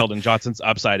know what Keldon Johnson's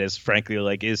upside is, frankly.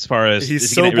 Like, as far as he's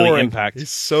so boring. Really impact. He's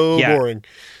so boring.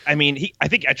 I mean, I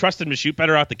think I trust him to shoot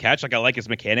better off the catch. Like, I like his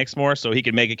mechanics more, so he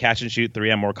can make a catch and shoot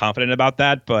three. I'm more confident about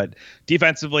that. But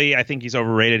defensively, I think he's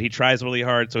overrated. He tries really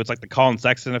hard, so it's like the Colin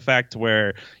Sexton effect,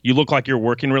 where you look like you're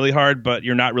working really hard, but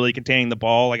you're not really containing the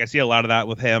ball. Like, I see a lot of that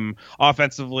with him.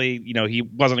 Offensively, he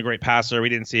wasn't a great passer. We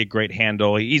didn't see a great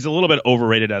handle. He's a little bit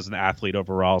overrated as an athlete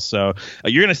overall. So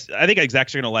I think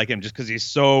Exec's are gonna like him just because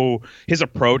his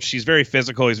approach. He's very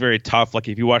physical. He's very tough. Like,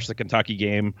 if you watch the Kentucky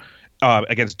game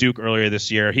against Duke earlier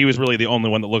this year, he was really the only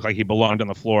one that looked like he belonged on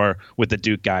the floor with the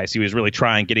Duke guys. He was really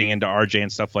getting into RJ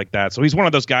and stuff like that. So he's one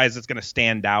of those guys that's going to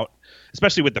stand out,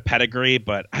 especially with the pedigree,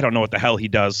 but I don't know what the hell he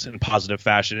does in positive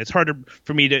fashion. It's harder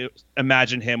for me to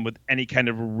imagine him with any kind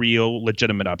of real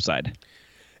legitimate upside.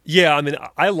 Yeah, I mean,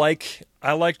 I like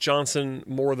Johnson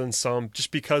more than some, just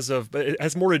because it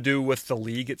has more to do with the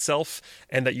league itself,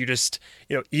 and that you just,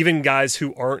 even guys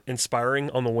who aren't inspiring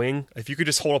on the wing, if you could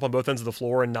just hold up on both ends of the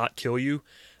floor and not kill you,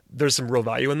 there's some real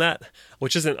value in that,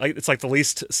 which it's like the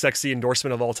least sexy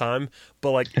endorsement of all time. But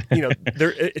like,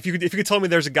 if you could tell me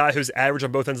there's a guy who's average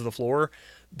on both ends of the floor,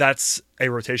 that's a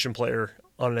rotation player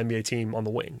on an NBA team on the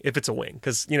wing, if it's a wing,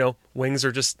 because wings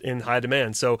are just in high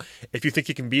demand. So if you think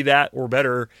you can be that or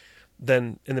better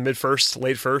than in the mid first,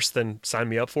 late first, then sign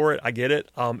me up for it. I get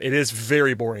it. It is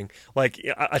very boring. Like,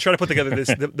 I try to put together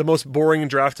the most boring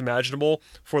draft imaginable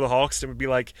for the Hawks. It would be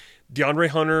like DeAndre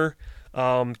Hunter,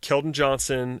 Keldon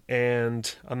Johnson,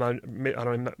 and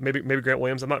maybe Grant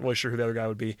Williams. I'm not really sure who the other guy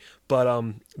would be, but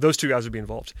those two guys would be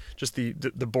involved. Just the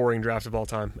boring draft of all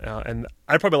time, and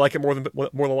I probably like it more than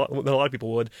a lot of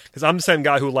people would, because I'm the same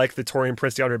guy who liked the Taurean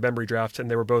Prince DeAndre Bembry draft, and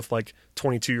they were both like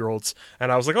 22-year-olds,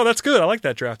 and I was like, oh, that's good. I like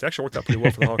that draft. It actually worked out pretty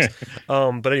well for the Hawks.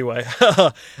 But anyway,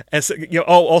 and so,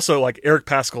 also like Eric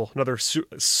Paschall, another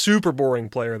super boring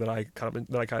player that I kind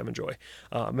of enjoy.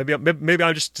 Maybe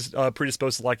I'm just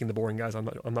predisposed to liking the boring guys. I'm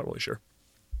not really sure.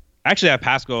 Actually, I have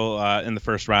Pascal in the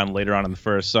first round, later on in the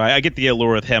first. So I get the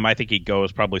allure with him. I think he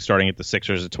goes probably starting at the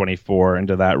Sixers at 24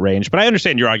 into that range. But I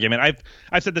understand your argument.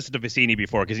 I've said this to Vicini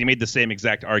before because he made the same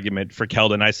exact argument for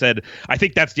Keldon. I said, I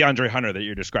think that's DeAndre Hunter that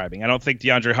you're describing. I don't think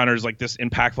DeAndre Hunter is like this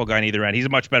impactful guy on either end. He's a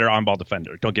much better on-ball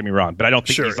defender. Don't get me wrong. But I don't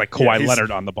think he's like Kawhi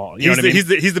Leonard on the ball. You know what I mean?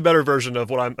 He's the better version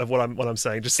of what I'm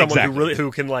saying. Just someone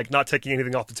who can like not taking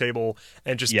anything off the table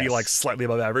and just be like slightly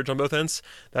above average on both ends.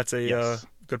 That's a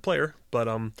good player, but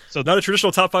so not a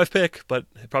traditional top 5 pick, but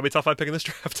probably top 5 pick in this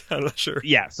draft. I'm not sure.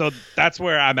 Yeah, so that's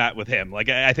where I'm at with him. Like,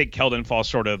 I think Keldon falls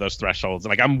short of those thresholds.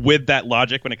 Like, I'm with that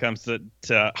logic when it comes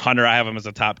to Hunter. I have him as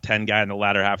a top 10 guy in the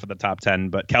latter half of the top 10,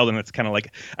 but Keldon, it's kind of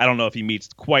like I don't know if he meets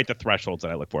quite the thresholds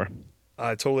that I look for.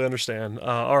 I totally understand.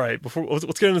 All right,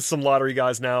 let's get into some lottery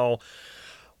guys now.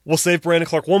 We'll save Brandon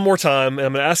Clarke one more time, and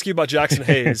I'm going to ask you about Jackson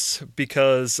Hayes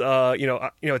because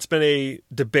it's been a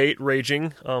debate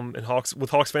raging with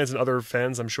Hawks fans and other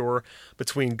fans, I'm sure,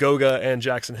 between Goga and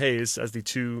Jackson Hayes as the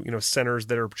two centers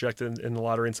that are projected in the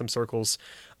lottery in some circles.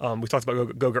 We talked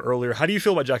about Goga earlier. How do you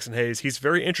feel about Jackson Hayes? He's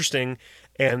very interesting,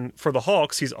 and for the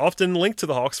Hawks, he's often linked to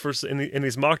the Hawks in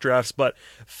these mock drafts. But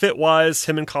fit wise,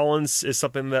 him and Collins is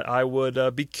something that I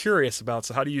would be curious about.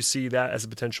 So how do you see that as a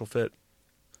potential fit?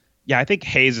 Yeah, I think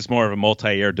Hayes is more of a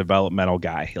multi-year developmental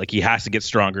guy. Like, he has to get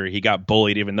stronger. He got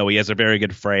bullied even though he has a very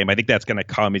good frame. I think that's going to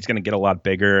come. He's going to get a lot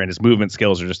bigger, and his movement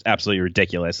skills are just absolutely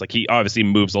ridiculous. Like, he obviously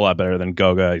moves a lot better than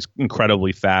Goga. He's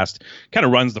incredibly fast, kind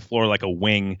of runs the floor like a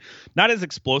wing. Not as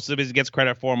explosive as he gets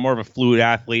credit for, more of a fluid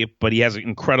athlete, but he has an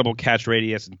incredible catch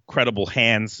radius, incredible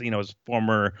hands. He was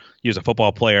a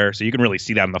football player, so you can really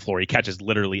see that on the floor. He catches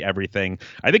literally everything.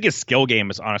 I think his skill game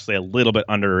is honestly a little bit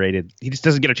underrated. He just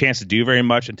doesn't get a chance to do very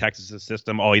much in Texas'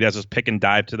 system. All he does is pick and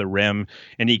dive to the rim,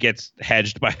 and he gets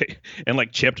hedged by and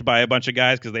like chipped by a bunch of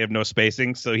guys because they have no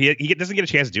spacing. So he doesn't get a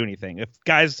chance to do anything. If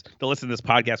guys that listen to this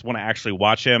podcast want to actually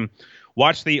watch him,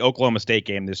 watch the Oklahoma State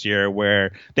game this year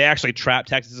where they actually trapped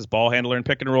Texas's ball handler in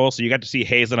pick and roll. So you got to see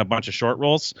Hayes on a bunch of short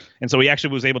rolls. And so he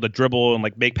actually was able to dribble and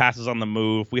like make passes on the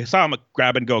move. We saw him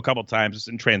grab and go a couple times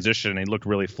in transition, and he looked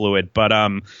really fluid. But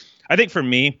I think for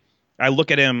me, I look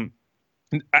at him.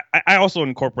 I also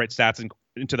incorporate stats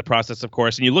into the process, of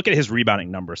course, and you look at his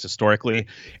rebounding numbers historically,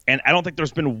 and I don't think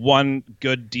there's been one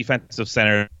good defensive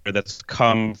center that's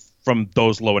come from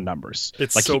those low numbers.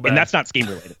 It's so bad. And that's not scheme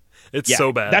related. It's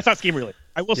so bad. That's not scheme related.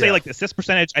 I will say, like, the assist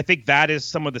percentage, I think that is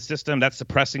some of the system that's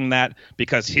suppressing that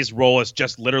because his role is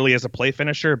just literally as a play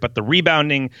finisher. But the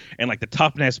rebounding and like the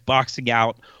toughness, boxing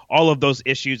out, all of those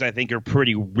issues, I think, are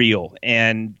pretty real.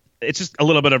 And it's just a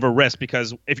little bit of a risk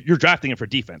because if you're drafting him for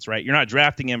defense, right? You're not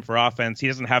drafting him for offense. He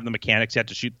doesn't have the mechanics yet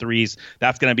to shoot threes.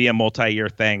 That's going to be a multi-year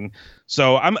thing.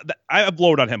 So I've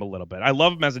lowered on him a little bit. I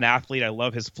love him as an athlete. I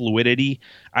love his fluidity.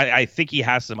 I think he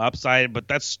has some upside, but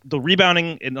that's the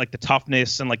rebounding and like the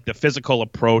toughness and like the physical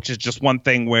approach is just one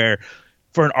thing where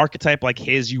for an archetype like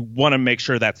his, you want to make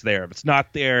sure that's there. If it's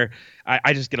not there,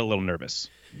 I just get a little nervous.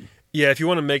 Yeah, if you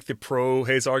want to make the pro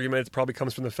Hayes argument, it probably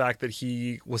comes from the fact that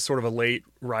he was sort of a late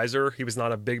riser. He was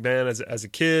not a big man as a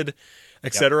kid,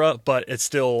 etc. Yep. But it's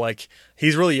still like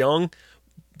he's really young.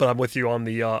 But I'm with you on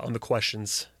the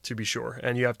questions, to be sure,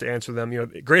 and you have to answer them.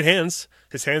 Great hands.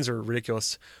 His hands are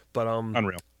ridiculous, but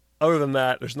unreal. Other than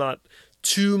that, there's not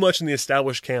too much in the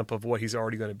established camp of what he's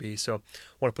already going to be. So I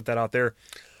want to put that out there.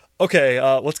 Okay,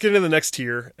 let's get into the next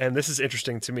tier, and this is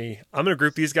interesting to me. I'm going to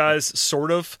group these guys sort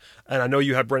of, and I know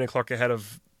you have Brandon Clarke ahead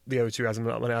of the other two guys I'm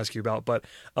going to ask you about, but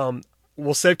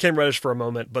we'll save Cam Reddish for a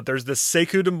moment. But there's this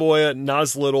Sekou Doumbouya,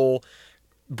 Nas Little,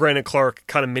 Brandon Clarke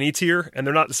kind of mini tier, and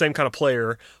they're not the same kind of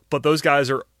player, but those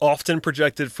guys are often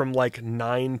projected from like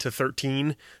 9 to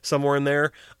 13, somewhere in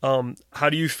there. How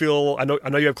do you feel? I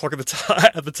know you have Clarke at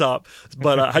the top,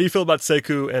 but how do you feel about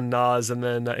Sekou and Nas, and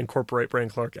then incorporate Brandon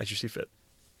Clarke as you see fit?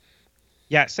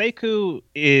 Yeah, Sekou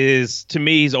is, to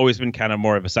me, he's always been kind of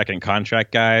more of a second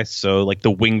contract guy. So like the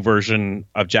wing version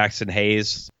of Jackson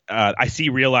Hayes. I see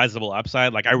realizable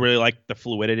upside. Like I really like the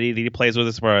fluidity that he plays with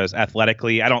as far as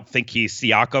athletically. I don't think he's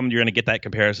Siakam. You're going to get that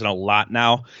comparison a lot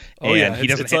now. Oh, and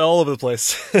yeah, it's all over the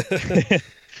place.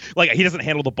 Like he doesn't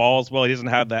handle the ball as well. He doesn't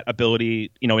have that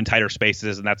ability, in tighter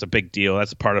spaces, and that's a big deal.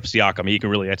 That's a part of Siakam. He can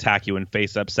really attack you in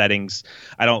face-up settings.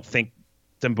 I don't think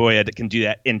Doumbouya can do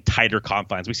that in tighter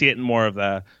confines. We see it in more of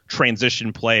the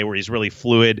transition play where he's really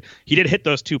fluid. He did hit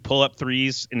those 2 pull-up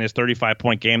threes in his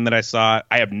 35-point game that I saw.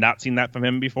 I have not seen that from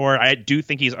him before. I do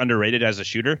think he's underrated as a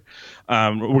shooter.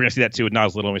 We're going to see that too with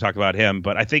Nas Little when we talk about him.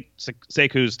 But I think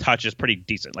Seku's touch is pretty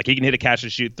decent. Like, he can hit a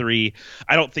catch-and-shoot three.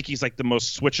 I don't think he's like the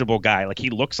most switchable guy. Like, he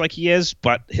looks like he is,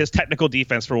 but his technical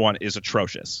defense, for one, is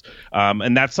atrocious.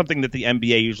 And that's something that the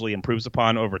NBA usually improves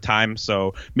upon over time.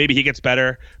 So maybe he gets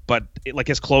better, but like,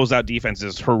 his closeout defense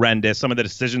is horrendous. Some of the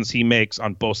decisions he makes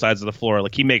on both sides of the floor,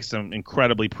 like, he makes some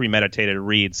incredibly premeditated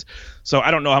reads. So I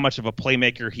don't know how much of a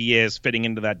playmaker he is fitting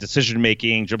into that decision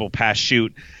making, dribble, pass,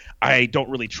 shoot. I don't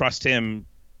really trust him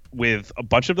with a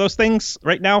bunch of those things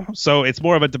right now. So it's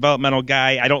more of a developmental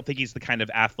guy. I don't think he's the kind of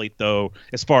athlete, though,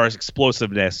 as far as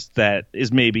explosiveness, that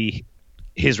is maybe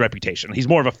his reputation. He's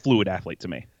more of a fluid athlete to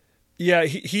me. Yeah,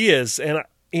 he is. And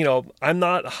I'm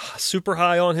not super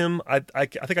high on him. I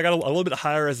think I got a little bit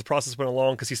higher as the process went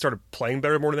along because he started playing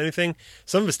better more than anything.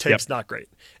 Some of his tape's not great.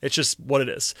 It's just what it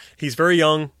is. He's very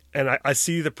young, and I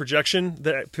see the projection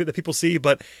that people see,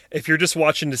 but if you're just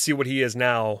watching to see what he is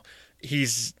now,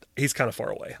 he's kind of far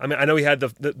away. I mean, I know he had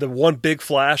the one big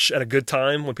flash at a good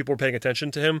time when people were paying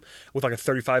attention to him with like a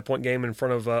 35-point game in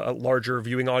front of a larger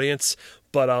viewing audience.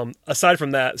 But aside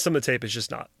from that, some of the tape is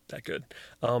just not that good.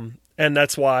 And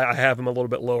that's why I have him a little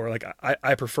bit lower. Like,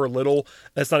 I prefer Little.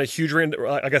 That's not a huge,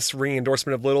 ringing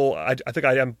endorsement of Little. I think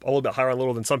I am a little bit higher on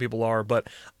Little than some people are, but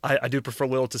I do prefer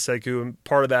Little to Sekou. And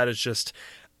part of that is just,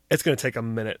 it's going to take a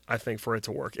minute, I think, for it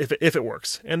to work, if it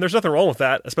works. And there's nothing wrong with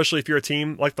that, especially if you're a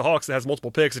team like the Hawks that has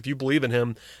multiple picks. If you believe in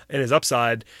him and his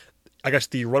upside, I guess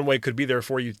the runway could be there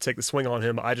for you to take the swing on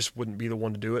him. I just wouldn't be the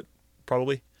one to do it,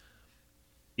 probably.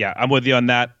 Yeah, I'm with you on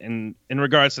that. And in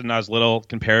regards to Nas Little,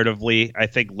 comparatively, I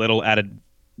think Little added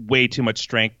way too much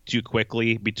strength too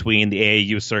quickly between the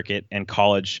AAU circuit and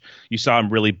college. You saw him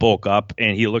really bulk up,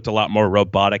 and he looked a lot more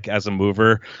robotic as a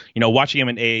mover. Watching him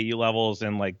in AAU levels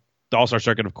and like the All-Star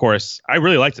circuit, of course, I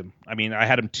really liked him. I mean, I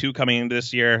had him 2 coming into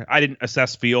this year. I didn't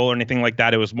assess feel or anything like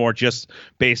that. It was more just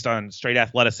based on straight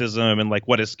athleticism and like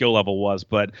what his skill level was.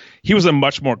 But he was a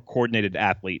much more coordinated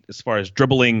athlete as far as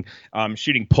dribbling,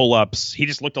 shooting pull-ups. He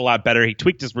just looked a lot better. He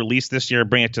tweaked his release this year,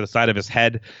 bring it to the side of his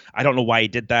head. I don't know why he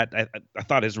did that. I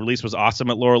thought his release was awesome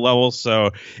at lower levels.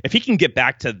 So if he can get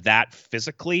back to that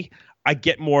physically, I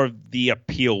get more of the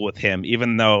appeal with him,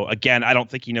 even though, again, I don't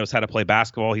think he knows how to play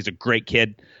basketball. He's a great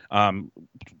kid. One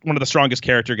of the strongest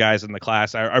character guys in the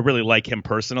class. I really like him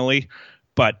personally,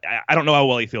 but I don't know how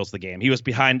well he feels the game. He was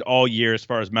behind all year as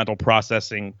far as mental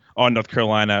processing on North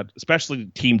Carolina, especially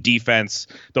team defense.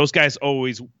 Those guys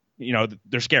always,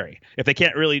 they're scary. If they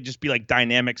can't really just be like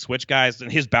dynamic switch guys,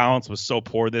 and his balance was so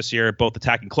poor this year, both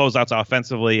attacking closeouts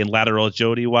offensively and lateral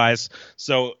agility wise.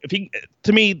 So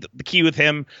to me, the key with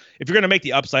him, if you're going to make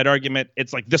the upside argument,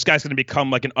 it's like this guy's going to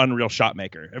become like an unreal shot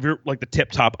maker. If you're like the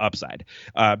tip top upside,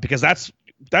 because that's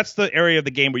the area of the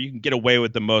game where you can get away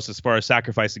with the most as far as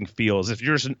sacrificing feels. If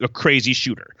you're just a crazy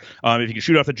shooter, if you can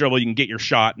shoot off the dribble, you can get your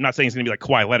shot. I'm not saying it's going to be like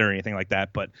Kawhi Leonard or anything like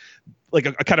that, but like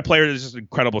a kind of player that's just an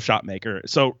incredible shot maker.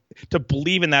 So to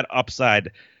believe in that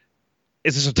upside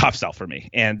is just a tough sell for me.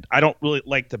 And I don't really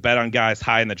like to bet on guys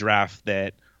high in the draft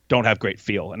that don't have great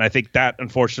feel. And I think that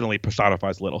unfortunately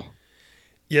personifies Little.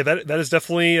 Yeah, that is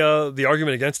definitely the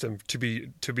argument against him, to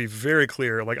be very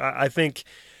clear. Like, I think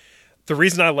the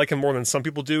reason I like him more than some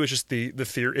people do is just the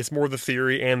theory. It's more the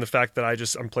theory and the fact that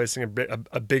I'm placing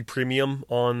a big premium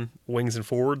on wings and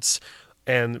forwards.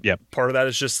 And part of that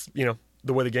is just,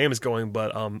 the way the game is going,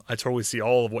 but I totally see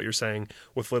all of what you're saying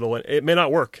with Little. It may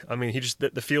not work. I mean,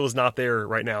 the feel is not there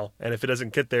right now, and if it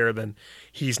doesn't get there, then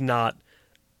he's not.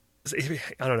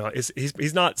 I don't know.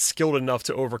 He's not skilled enough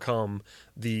to overcome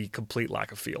the complete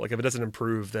lack of feel. Like, if it doesn't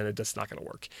improve, then it's not going to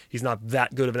work. He's not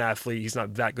that good of an athlete. He's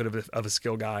not that good of a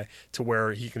skill guy to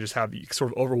where he can just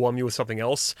sort of overwhelm you with something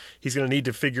else. He's going to need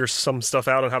to figure some stuff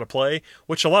out on how to play,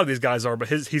 which a lot of these guys are, but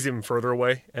he's even further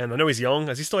away. And I know he's young.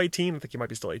 Is he still 18? I think he might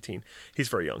be still 18. He's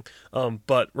very young.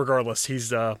 But regardless, he's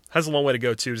has a long way to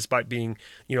go too, despite being,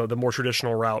 the more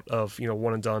traditional route of,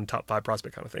 one and done top 5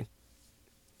 prospect kind of thing.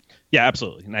 Yeah,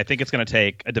 absolutely. And I think it's going to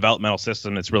take a developmental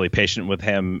system that's really patient with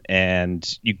him, and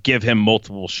you give him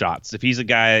multiple shots. If he's a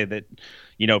guy that,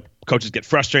 coaches get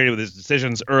frustrated with his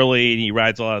decisions early and he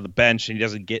rides a lot of the bench and he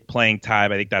doesn't get playing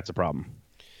time, I think that's a problem.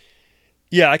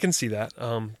 Yeah, I can see that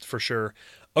for sure.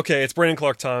 Okay, it's Brandon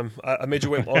Clarke time. I made you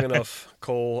wait long enough,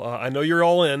 Cole. I know you're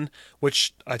all in,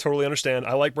 which I totally understand.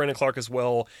 I like Brandon Clarke as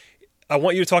well. I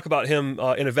want you to talk about him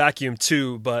in a vacuum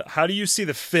too, but how do you see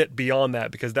the fit beyond that?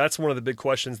 Because that's one of the big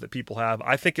questions that people have.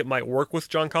 I think it might work with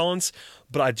John Collins,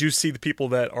 but I do see the people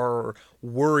that are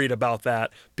worried about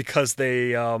that because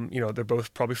they, they're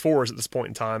both probably fours at this point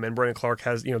in time, and Brandon Clark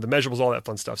has, the measurables, all that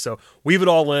fun stuff. So weave it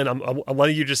all in. I'm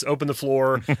letting you just open the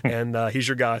floor, and he's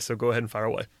your guy. So go ahead and fire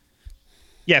away.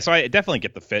 Yeah, so I definitely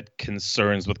get the fit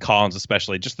concerns with Collins,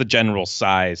 especially just the general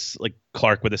size. Like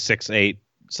Clark with a 6'8"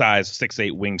 size,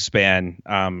 6'8"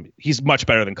 wingspan. He's much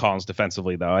better than Collins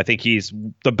defensively, though. I think he's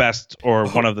the best or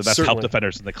one of the best help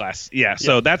defenders in the class. Yeah,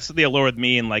 so that's the allure with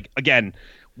me. And again,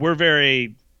 we're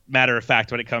very matter of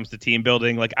fact when it comes to team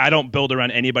building. I don't build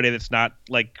around anybody that's not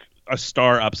a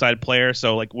star upside player.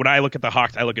 So when I look at the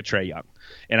Hawks, I look at Trae Young,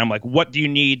 and I'm like, what do you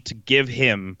need to give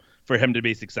him for him to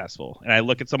be successful? And I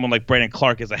look at someone like Brandon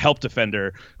Clark as a help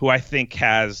defender who I think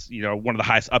has, one of the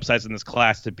highest upsides in this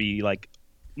class to be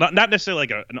not necessarily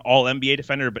an all NBA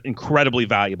defender, but incredibly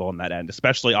valuable in that end,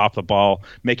 especially off the ball,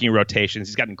 making rotations.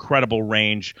 He's got incredible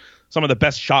range, some of the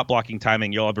best shot blocking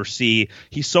timing you'll ever see.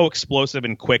 He's so explosive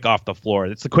and quick off the floor.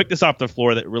 It's the quickness off the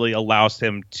floor that really allows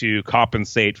him to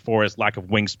compensate for his lack of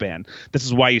wingspan. This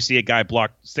is why you see a guy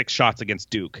block 6 shots against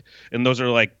Duke. And those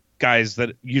are guys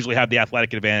that usually have the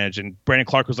athletic advantage, and Brandon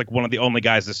Clark was one of the only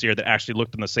guys this year that actually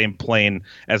looked in the same plane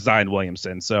as Zion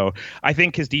Williamson. So I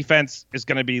think his defense is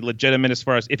going to be legitimate as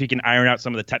far as if he can iron out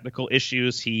some of the technical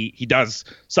issues. He does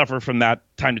suffer from that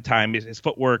time to time. His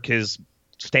footwork, his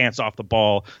stance off the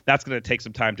ball, that's going to take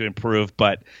some time to improve.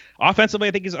 But offensively,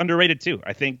 I think he's underrated too.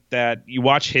 I think that you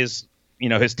watch his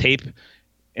tape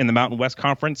in the Mountain West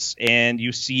Conference, and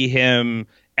you see him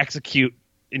execute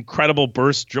incredible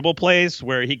burst dribble plays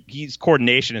where his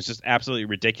coordination is just absolutely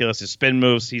ridiculous. His spin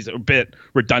moves, he's a bit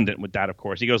redundant with that, of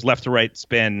course. He goes left to right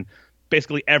spin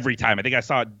basically every time. I think I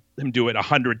saw him do it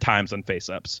 100 times on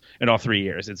face-ups in all 3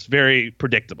 years. It's very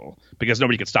predictable because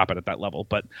nobody could stop it at that level.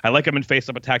 But I like him in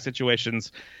face-up attack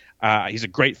situations. He's a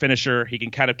great finisher. He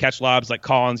can kind of catch lobs like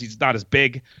Collins. He's not as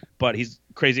big, but he's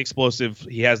crazy explosive.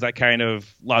 He has that kind of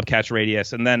lob catch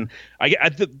radius. And then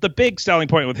the big selling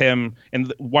point with him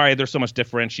and why there's so much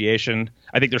differentiation,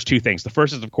 I think there's 2 things. The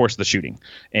first is, of course, the shooting.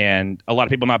 And a lot of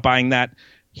people not buying that.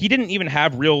 He didn't even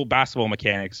have real basketball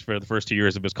mechanics for the first 2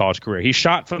 years of his college career. He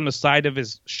shot from the side of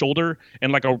his shoulder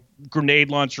in a grenade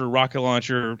launcher, rocket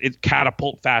launcher,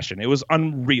 catapult fashion. It was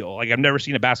unreal. I've never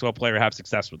seen a basketball player have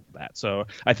success with that. So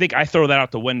I think I throw that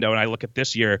out the window and I look at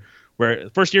this year where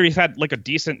first year he's had a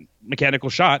decent mechanical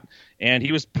shot, and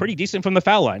he was pretty decent from the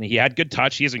foul line. He had good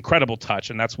touch. He has incredible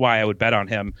touch, and that's why I would bet on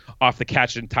him off the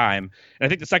catch in time. And I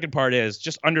think the second part is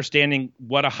just understanding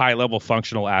what a high-level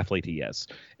functional athlete he is.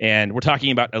 And we're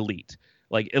talking about elite.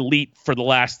 Elite for the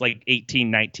last 18,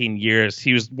 19 years.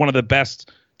 He was one of the best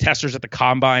testers at the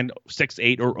combine,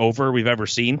 6'8" or over we've ever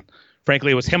seen.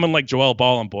 Frankly, it was him and Joel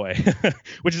Bolomboy,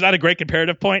 which is not a great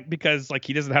comparative point because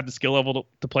he doesn't have the skill level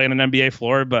to play on an NBA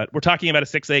floor. But we're talking about a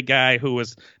 6'8" guy who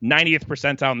was 90th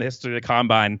percentile in the history of the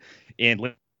combine in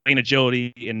lane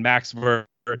agility, in max vert,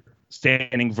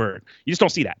 standing vert. You just don't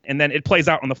see that. And then it plays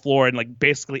out on the floor in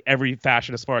basically every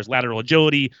fashion as far as lateral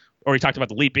agility, or he talked about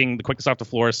the leaping, the quickness off the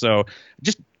floor. So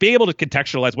just being able to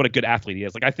contextualize what a good athlete he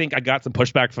is. I think I got some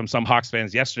pushback from some Hawks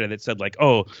fans yesterday that said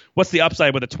oh, what's the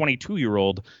upside with a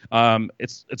 22-year-old?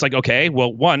 It's okay,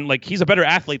 well, one, he's a better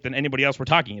athlete than anybody else we're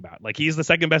talking about. He's the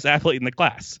second best athlete in the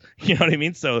class. You know what I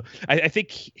mean? So I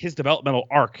think his developmental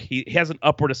arc, he has an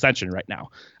upward ascension right now.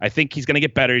 I think he's going to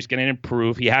get better. He's going to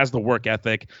improve. He has the work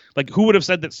ethic. Who would have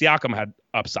said that Siakam had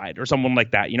upside or someone like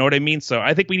that? You know what I mean? So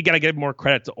I think we got to give more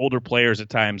credit to older players at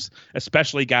times,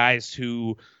 especially guys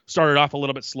who started off a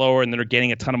little bit slower and then are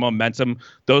gaining a ton of momentum.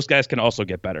 Those guys can also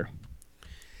get better.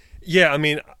 Yeah,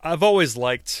 I've always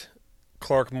liked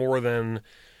Clark more than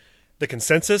the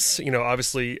consensus.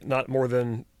 Obviously not more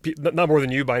than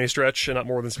you by any stretch, and not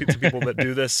more than people that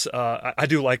do this. I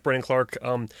do like Brandon Clark.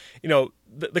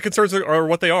 The concerns are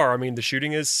what they are. The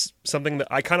shooting is something that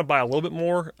I kind of buy a little bit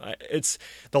more. It's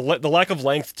the lack of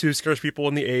length too scares people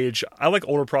in the age. I like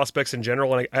older prospects in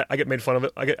general, and I get made fun of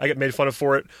it. I get made fun of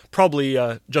for it, probably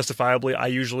justifiably. I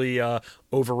usually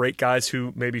overrate guys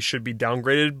who maybe should be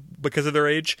downgraded because of their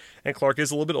age, and Clark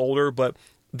is a little bit older, but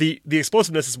the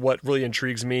explosiveness is what really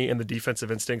intrigues me, and the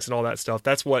defensive instincts and all that stuff.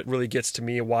 That's what really gets to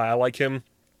me, why I like him.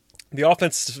 The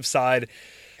offensive side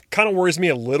kind of worries me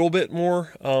a little bit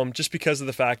more, just because of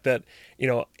the fact that,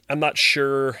 I'm not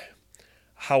sure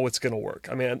how it's going to work.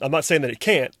 I mean, I'm not saying that it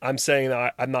can't. I'm saying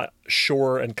that I'm not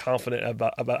sure and confident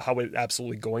about how it's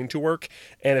absolutely going to work.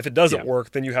 And if it doesn't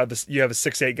work, then you have a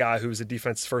 6'8" guy who's a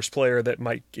defense first player that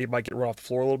might get run off the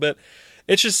floor a little bit.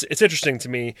 It's interesting to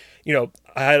me. You know,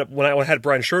 when I had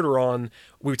Brian Schroeder on,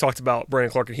 we talked about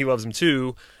Brandon Clarke and he loves him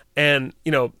too. And,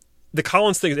 you know, the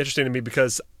Collins thing is interesting to me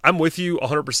because I'm with you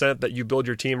 100% that you build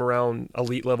your team around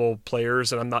elite level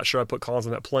players, and I'm not sure I put Collins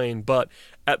on that plane. But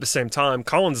at the same time,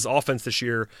 Collins' offense this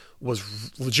year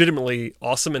was legitimately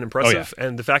awesome and impressive.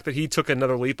 And the fact that he took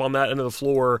another leap on that end of the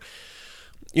floor,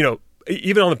 you know,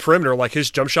 even on the perimeter, like his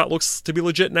jump shot looks to be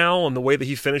legit now, and the way that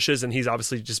he finishes, and he's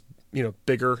obviously just, you know,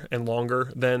 bigger and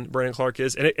longer than Brandon Clarke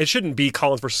is. And it shouldn't be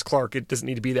Collins versus Clarke. It doesn't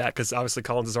need to be that because obviously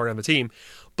Collins is already on the team.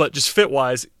 But just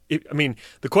fit-wise, I mean,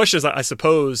 the question is, I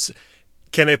suppose,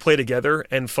 can they play together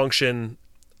and function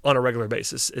on a regular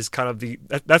basis? Is kind of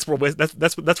that's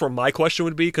where my question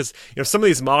would be, because, you know, some of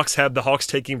these mocks have the Hawks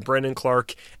taking Brandon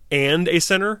Clarke and a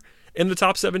center in the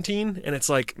top 17, and it's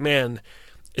like, man,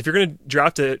 if you're going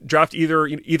to draft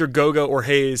either Goga or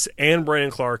Hayes and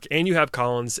Brandon Clarke, and you have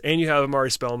Collins, and you have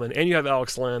Amari Spellman, and you have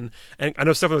Alex Len, and I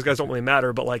know some of those guys don't really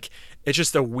matter, but like it's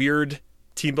just a weird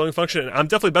team building function. And I'm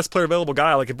definitely best player available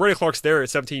guy. Like if Brandon Clarke's there at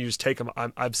 17, you just take him.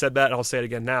 I've said that, and I'll say it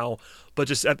again now. But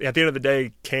just at the end of the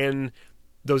day, can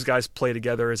those guys play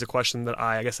together is a question that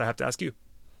I guess I have to ask you.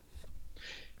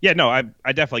 Yeah, no, I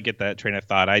definitely get that train of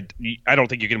thought. I don't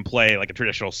think you can play like a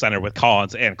traditional center with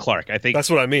Collins and Clarke. I think that's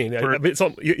what I mean.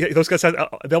 Those guys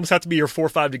they almost have to be your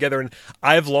 4-5 together. And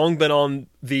I've long been on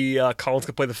the Collins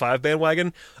could play the 5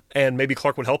 bandwagon, and maybe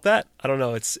Clarke would help that. I don't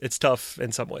know. It's tough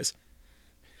in some ways.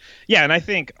 Yeah, and I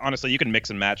think, honestly, you can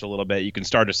mix and match a little bit. You can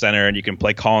start a center, and you can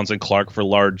play Collins and Clarke for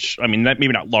maybe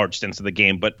not large stints of the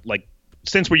game, but like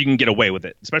stints where you can get away with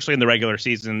it, especially in the regular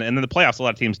season. And then the playoffs, a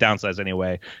lot of teams downsize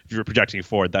anyway if you're projecting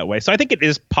forward that way. So I think it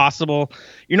is possible.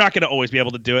 You're not going to always be able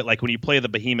to do it. Like when you play the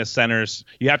behemoth centers,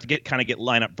 you have to get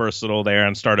lineup versatile there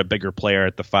and start a bigger player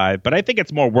at the 5. But I think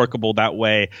it's more workable that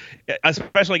way,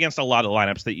 especially against a lot of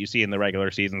lineups that you see in the regular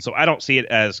season. So I don't see it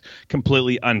as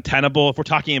completely untenable. If we're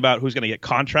talking about who's going to get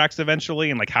contracts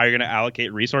eventually and like how you're going to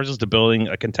allocate resources to building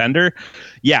a contender,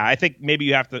 yeah, I think maybe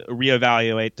you have to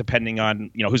reevaluate depending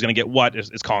on, you know, who's going to get what.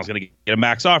 Is Collins going to get a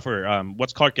max offer?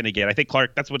 What's Clarke going to get? I think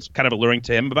Clarke, that's what's kind of alluring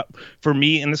to him. But for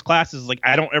me in this class is like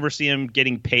I don't ever see him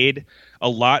getting paid a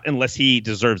lot unless he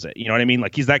deserves it. You know what I mean?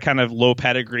 Like he's that kind of low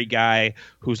pedigree guy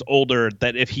who's older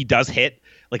that if he does hit,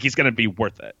 like he's going to be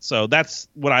worth it. So that's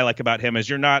what I like about him is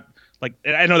you're not like,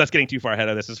 I know that's getting too far ahead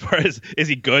of this as far as is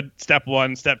he good? Step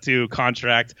 1, step 2,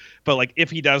 contract. But like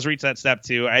if he does reach that step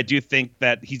 2, I do think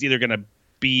that he's either going to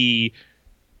be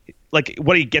like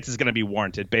what he gets is going to be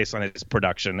warranted based on his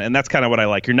production. And that's kind of what I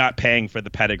like. You're not paying for the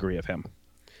pedigree of him.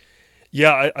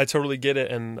 Yeah, I totally get it.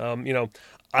 And, you know,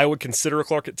 I would consider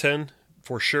Clarke at 10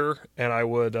 for sure. And I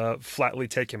would flatly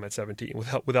take him at 17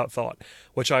 without thought,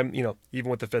 which I'm, you know, even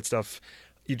with the fit stuff,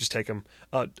 you just take him.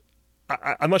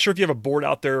 I'm not sure if you have a board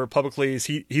out there publicly.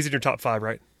 He's in your top 5,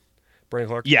 right? Brandon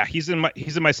Clarke? Yeah, he's in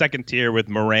my second tier with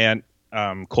Morant,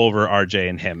 Culver, RJ,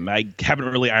 and him. I haven't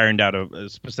really ironed out a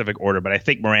specific order, but I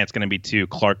think Morant's going to be 2,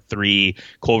 Clarke 3,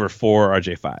 Culver 4,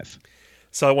 RJ 5.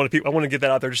 So I want to get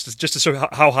that out there just to show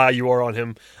how high you are on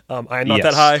him. I am not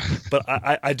that high, but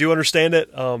I do understand it.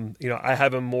 You know, I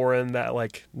have him more in that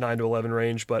like 9 to 11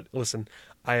 range. But listen,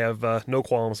 I have no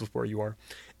qualms with where you are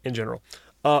in general.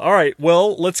 All right,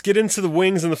 well, let's get into the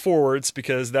wings and the forwards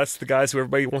because that's the guys who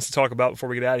everybody wants to talk about before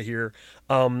we get out of here.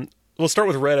 We'll start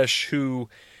with Reddish, who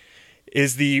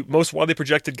is the most widely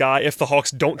projected guy if the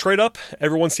Hawks don't trade up.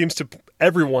 Everyone,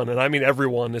 and I mean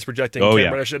everyone, is projecting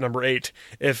Cam Reddish at number 8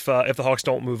 if the Hawks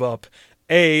don't move up.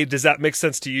 A, does that make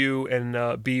sense to you?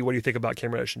 And B, what do you think about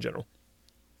Cam Reddish in general?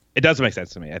 It does make sense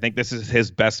to me. I think this is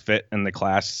his best fit in the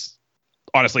class.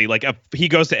 Honestly, like if he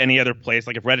goes to any other place,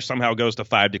 like if Reddish somehow goes to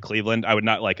 5 to Cleveland, I would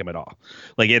not like him at all.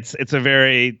 Like it's a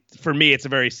very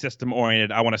system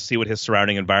oriented. I want to see what his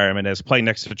surrounding environment is. Playing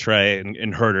next to Trey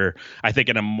and Herter, I think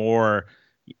in a more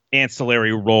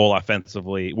ancillary role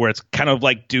offensively, where it's kind of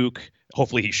like Duke.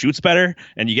 Hopefully he shoots better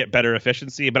and you get better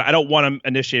efficiency, but I don't want him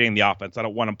initiating the offense. I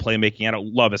don't want him playmaking. I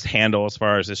don't love his handle as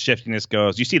far as his shiftiness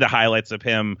goes. You see the highlights of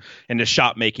him and his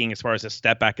shot making as far as his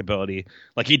step back ability.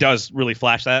 Like he does really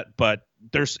flash that, but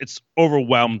it's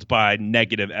overwhelmed by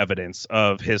negative evidence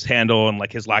of his handle and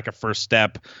like his lack of first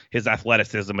step, his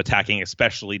athleticism attacking,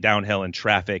 especially downhill in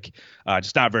traffic.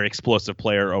 Just not a very explosive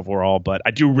player overall, but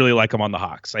I do really like him on the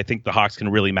Hawks. I think the Hawks can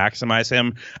really maximize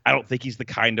him. I don't think he's the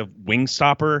kind of wing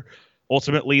stopper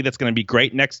ultimately that's going to be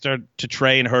great next to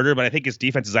Trey and Herter, but I think his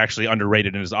defense is actually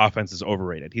underrated and his offense is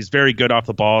overrated. He's very good off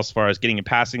the ball as far as getting in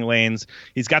passing lanes.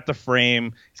 He's got the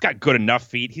frame. He's got good enough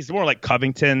feet. He's more like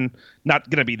Covington, not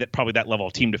going to be probably that level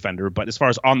of team defender, but as far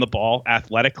as on the ball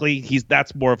athletically,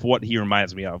 that's more of what he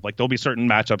reminds me of. Like there'll be certain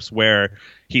matchups where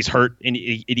he's hurt and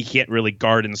he can't really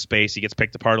guard in space. He gets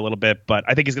picked apart a little bit, but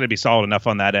I think he's going to be solid enough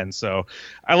on that end. So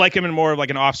I like him in more of like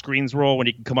an off screens role when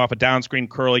he can come off a down screen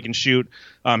curl, he can shoot.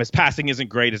 His passing isn't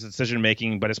great, his decision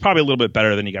making, but it's probably a little bit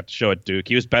better than he got to show at Duke.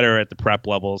 He was better at the prep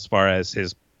level as far as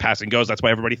his passing goes. That's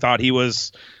why everybody thought he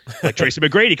was like Tracy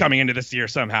McGrady coming into this year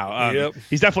somehow. Yep.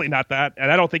 He's definitely not that,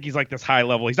 and I don't think he's like this high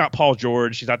level. He's not Paul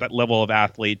George. He's not that level of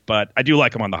athlete, but I do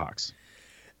like him on the Hawks.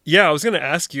 Yeah, I was going to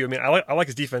ask you. I mean, I like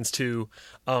his defense too,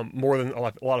 more than a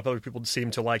lot of other people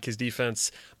seem to like his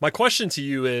defense. My question to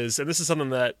you is, and this is something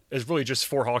that is really just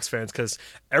for Hawks fans, because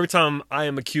every time I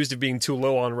am accused of being too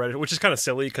low on Reddit, which is kind of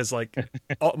silly, because like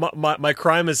my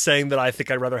crime is saying that I think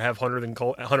I'd rather have Hunter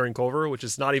and Culver, which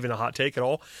is not even a hot take at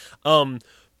all.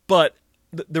 But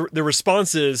the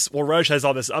response is, well, Reddish has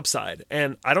all this upside,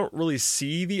 and I don't really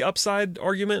see the upside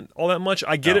argument all that much.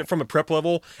 I get it from a prep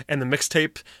level and the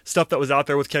mixtape stuff that was out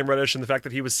there with Cam Reddish and the fact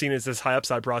that he was seen as this high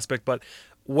upside prospect, but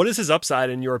what is his upside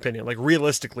in your opinion? Like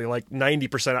realistically, like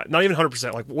 90%, not even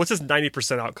 100%, like what's his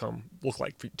 90% outcome look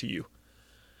like to you?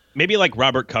 Maybe like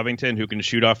Robert Covington, who can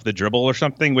shoot off the dribble or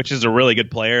something, which is a really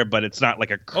good player, but it's not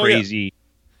like a crazy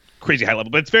high level,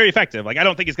 but it's very effective. Like I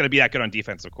don't think he's going to be that good on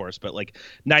defense, of course, but like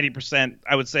 90%,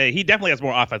 I would say he definitely has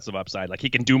more offensive upside. Like he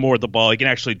can do more with the ball. He can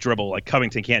actually dribble. Like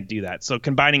Covington can't do that. So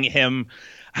combining him,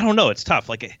 I don't know. It's tough.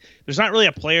 Like there's not really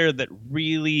a player that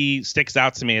really sticks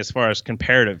out to me as far as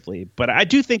comparatively, but I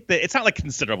do think that it's not like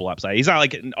considerable upside. He's not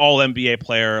like an all NBA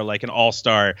player, like an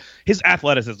all-star. His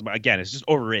athleticism, again, is just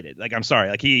overrated. Like, I'm sorry.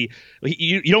 Like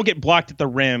you don't get blocked at the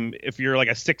rim if you're like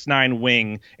a 6'9"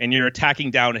 wing and you're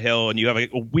attacking downhill and you have a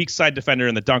weak side defender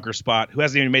in the dunker spot who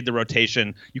hasn't even made the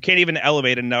rotation. You can't even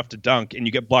elevate enough to dunk and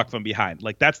you get blocked from behind.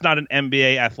 Like that's not an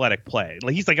NBA athletic play.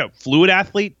 Like he's like a fluid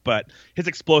athlete, but his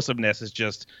explosiveness is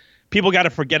just, people got to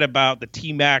forget about the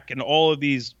T-Mac and all of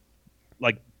these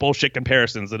like bullshit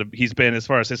comparisons that he's been as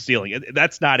far as his ceiling.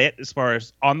 That's not it as far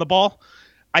as on the ball.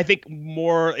 I think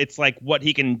more it's like what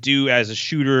he can do as a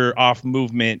shooter off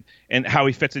movement and how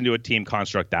he fits into a team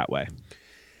construct that way.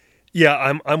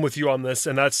 Yeah, I'm with you on this,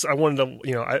 and that's I wanted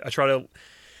to I try to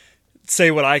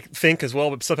say what I think as well,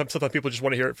 but sometimes people just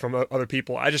want to hear it from other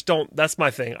people. I just don't. That's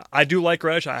my thing. I do like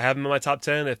Reddish. I have him in my top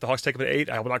 10. If the Hawks take him at 8,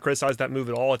 I will not criticize that move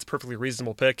at all. It's a perfectly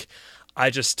reasonable pick. I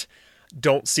just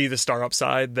don't see the star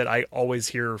upside that I always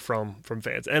hear from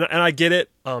fans, and I get it.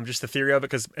 Just the theory of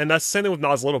it, and that's the same thing with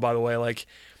Nas Little, by the way. Like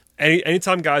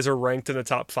anytime guys are ranked in the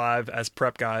top 5 as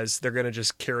prep guys, they're going to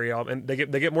just carry on, and they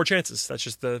get more chances. That's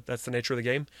just that's the nature of the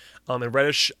game. And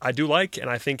Reddish, I do like, and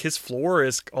I think his floor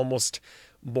is almost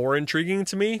more intriguing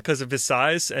to me because of his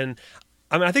size. And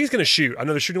I mean, I think he's going to shoot. I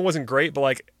know the shooting wasn't great, but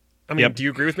like, I mean, Do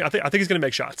you agree with me? I think he's going to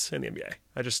make shots in the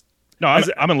NBA.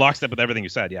 I'm in lockstep with everything you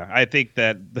said. Yeah, I think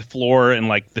that the floor and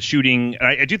like the shooting, and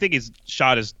I do think his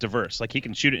shot is diverse. Like he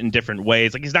can shoot it in different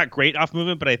ways. Like he's not great off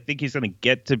movement, but I think he's going to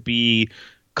get to be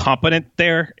competent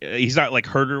there. He's not like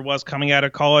Herter was coming out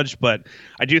of college, but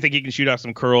I do think he can shoot off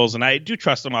some curls, and I do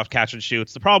trust him off catch and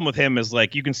shoots. The problem with him is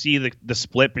like you can see the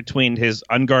split between his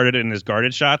unguarded and his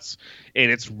guarded shots, and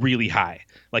it's really high.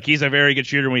 Like he's a very good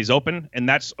shooter when he's open, and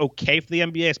that's okay for the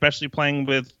NBA, especially playing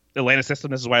with Atlanta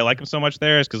system. This is why I like him so much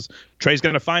there, is because Trey's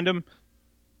going to find him.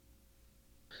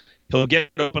 He'll get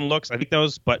open looks, I think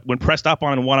those, but when pressed up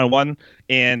on and one-on-one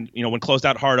and, when closed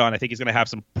out hard on, I think he's going to have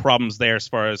some problems there as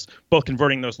far as both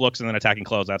converting those looks and then attacking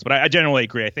closeouts. But I generally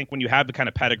agree. I think when you have the kind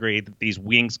of pedigree that these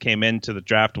wings came into the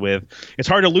draft with, it's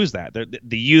hard to lose that.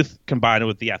 The youth combined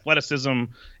with the athleticism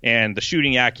and the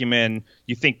shooting acumen,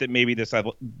 you think that maybe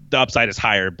the upside is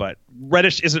higher, but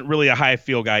Reddish isn't really a high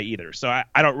field guy either. So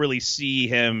I don't really see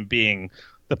him being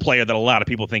the player that a lot of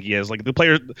people think he is. Like the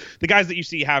guys that you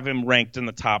see have him ranked in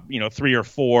the top, 3 or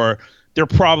 4, they're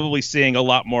probably seeing a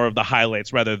lot more of the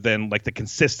highlights rather than like the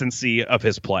consistency of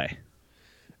his play.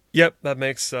 Yep, that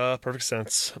makes perfect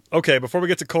sense. Okay, before we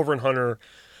get to Culver and Hunter,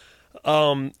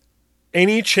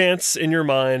 any chance in your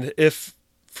mind if,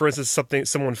 for instance,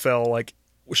 someone fell, like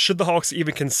should the Hawks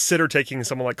even consider taking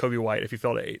someone like Kobe White if he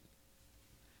fell to 8?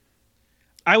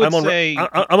 I would say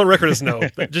I'm on record as no.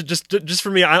 just for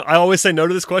me, I always say no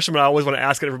to this question, but I always want to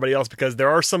ask it everybody else because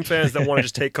there are some fans that want to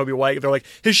just take Kobe White. They're like,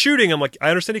 his shooting. I'm like, I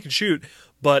understand he can shoot,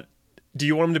 but do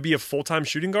you want him to be a full-time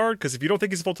shooting guard? Because if you don't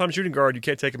think he's a full-time shooting guard, you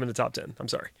can't take him in the top 10. I'm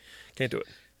sorry, can't do it.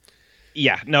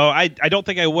 Yeah, no, I don't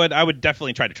think I would. I would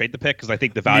definitely try to trade the pick because I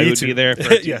think the value would be there.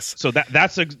 Yes. So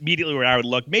that's immediately where I would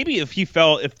look. Maybe if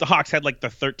the Hawks had like the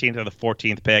 13th or the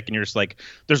 14th pick and you're just like,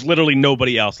 there's literally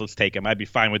nobody else, let's take him. I'd be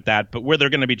fine with that. But where they're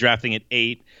going to be drafting at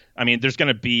 8, I mean, there's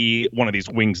going to be one of these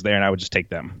wings there and I would just take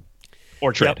them.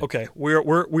 Or trade. Yep, okay.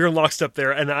 We're in lockstep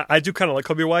there. And I do kind of like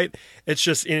Kobe White. It's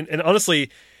just, and honestly,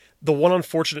 the one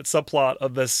unfortunate subplot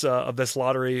of this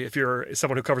lottery, if you're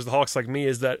someone who covers the Hawks like me,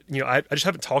 is that I just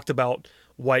haven't talked about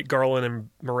White, Garland, and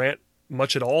Morant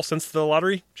much at all since the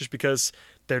lottery, just because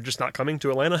they're just not coming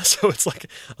to Atlanta. So it's like,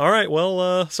 all right,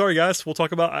 well, sorry guys, we'll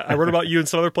talk about. I wrote about you in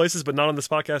some other places, but not on this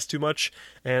podcast too much,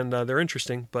 and they're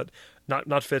interesting, but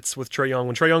not fits with Trae Young.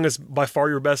 When Trae Young is by far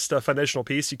your best foundational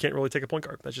piece, you can't really take a point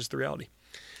guard. That's just the reality.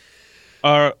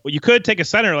 You could take a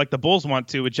center like the Bulls want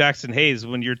to with Jackson Hayes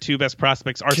when your 2 best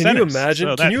prospects are centers.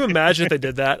 Can you imagine if they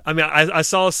did that? I mean, I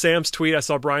saw Sam's tweet. I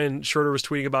saw Brian Schroeder was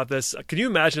tweeting about this. Can you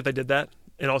imagine if they did that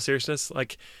in all seriousness?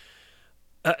 Like,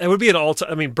 it would be an all-time.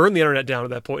 I mean, burn the internet down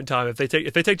at that point in time. If they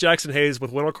take Jackson Hayes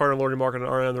with Wendell Carter and Lauri Markkanen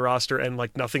on the roster and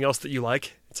like nothing else that you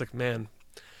like, it's like, man,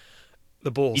 the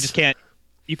Bulls. You just can't.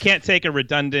 You can't take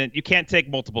you can't take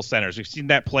multiple centers. We've seen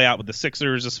that play out with the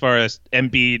Sixers as far as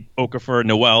Embiid, Okafor,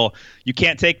 Noel. You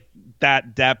can't take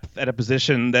that depth at a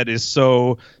position that is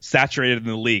so saturated in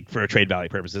the league for trade value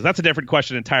purposes. That's a different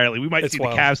question entirely. We might see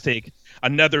wild. The Cavs take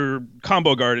another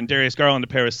combo guard and Darius Garland to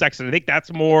pair with Sexton. I think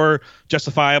that's more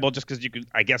justifiable just because you could,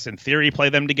 I guess, in theory, play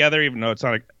them together, even though it's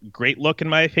not a great look in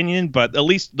my opinion. But at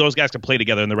least those guys can play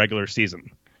together in the regular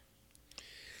season.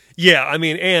 Yeah, I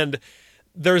mean, and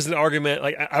there's an argument,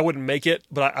 like I wouldn't make it,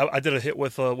 but I did a hit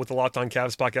with the Locked On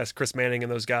Cavs podcast, Chris Manning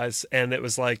and those guys, and it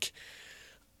was like,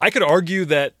 I could argue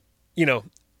that,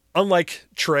 unlike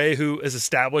Trae, who is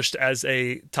established as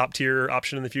a top tier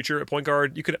option in the future at point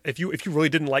guard, you could, if you really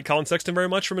didn't like Colin Sexton very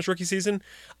much from his rookie season,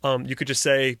 you could just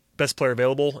say best player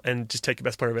available and just take your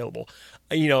best player available.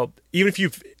 Even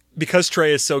if because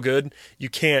Trae is so good, you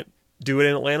can't do it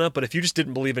in Atlanta, but if you just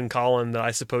didn't believe in Colin, then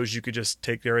I suppose you could just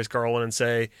take Darius Garland and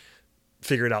say,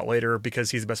 figure it out later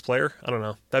because he's the best player. I don't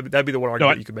know. That'd be the one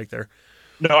argument you could make there.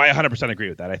 No, I 100% agree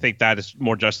with that. I think that is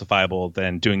more justifiable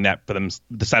than doing that for them,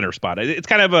 the center spot. It's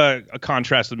kind of a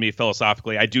contrast with me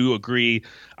philosophically. I do agree.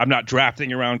 I'm not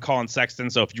drafting around Colin Sexton,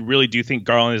 so if you really do think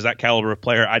Garland is that caliber of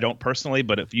player, I don't personally,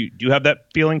 but if you do have that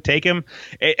feeling, take him.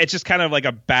 It's just kind of like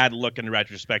a bad look in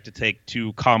retrospect to take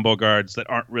 2 combo guards that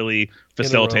aren't really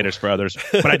facilitators for others.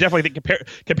 But I definitely think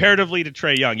comparatively to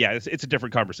Trae Young, yeah, it's a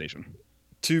different conversation.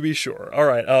 To be sure. All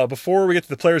right. Before we get to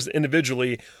the players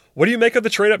individually, what do you make of the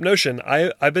trade-up notion?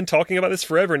 I've been talking about this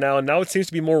forever now, and now it seems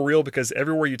to be more real because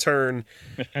everywhere you turn,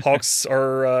 Hawks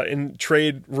are in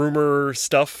trade rumor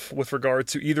stuff with regard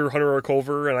to either Hunter or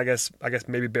Culver, and I guess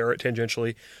maybe Barrett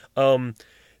tangentially.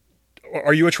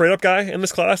 Are you a trade-up guy in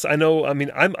this class?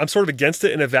 I'm sort of against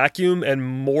it in a vacuum and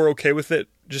more okay with it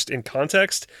just in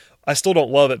context. I still don't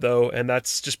love it, though, and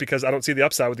that's just because I don't see the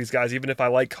upside with these guys, even if I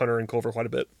like Hunter and Culver quite a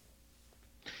bit.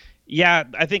 Yeah,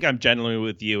 I think I'm generally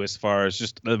with you as far as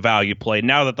just the value play.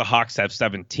 Now that the Hawks have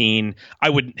 17, I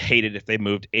wouldn't hate it if they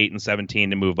moved 8 and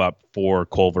 17 to move up for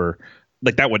Culver.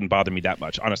 Like, that wouldn't bother me that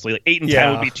much, honestly. Like 8 and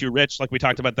 10 would be too rich. Like we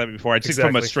talked about that before. I'd think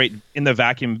from a straight in the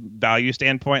vacuum value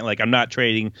standpoint, like I'm not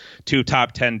trading 2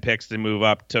 top 10 picks to move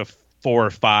up to 4 or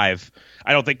 5.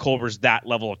 I don't think Culver's that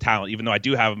level of talent, even though I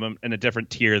do have him in a different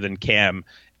tier than Cam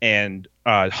and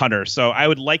Hunter. So I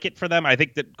would like it for them. I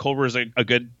think that Culver is a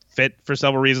good fit for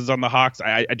several reasons on the Hawks.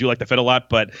 I do like the fit a lot,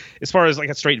 but as far as like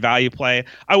a straight value play,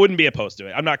 I wouldn't be opposed to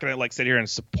it. I'm not going to like sit here and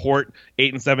support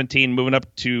 8 and 17 moving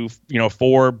up to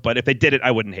 4, but if they did it,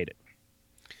 I wouldn't hate it.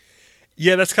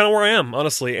 Yeah, that's kind of where I am,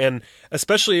 honestly, and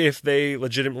especially if they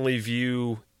legitimately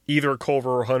view either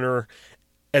Culver or Hunter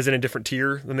as in a different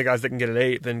tier than the guys that can get at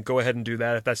 8, then go ahead and do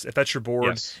that. If that's your board.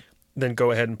 Yes. Then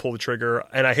go ahead and pull the trigger.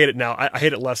 And I hate it now. I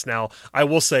hate it less now. I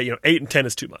will say, 8 and 10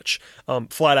 is too much.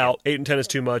 Flat out, 8 and 10 is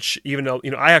too much. Even though,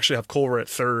 I actually have Culver at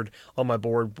 3rd on my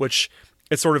board, which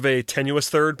it's sort of a tenuous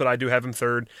 3rd, but I do have him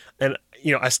 3rd. And,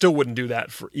 I still wouldn't do that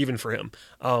even for him.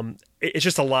 It's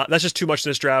just a lot. That's just too much in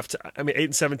this draft. I mean, 8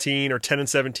 and 17 or 10 and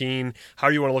 17, how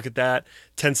do you want to look at that?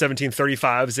 10, 17,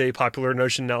 35 is a popular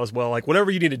notion now as well. Like,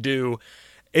 whatever you need to do,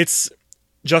 it's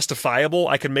justifiable.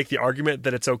 I can make the argument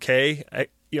that it's okay.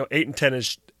 8 and 10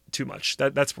 is too much.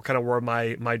 That's kind of where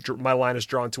my line is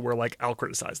drawn to, where like I'll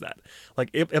criticize that. Like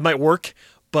it might work,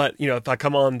 but if I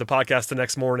come on the podcast the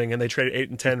next morning and they trade 8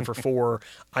 and 10 for 4,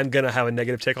 I'm gonna have a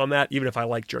negative take on that, even if I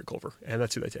like Jarrett Culver, and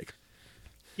that's who they take.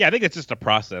 Yeah, I think it's just a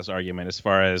process argument as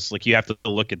far as like you have to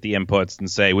look at the inputs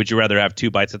and say, would you rather have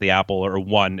 2 bites at the apple or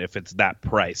 1 if it's that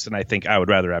price? And I think I would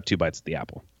rather have 2 bites at the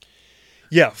apple.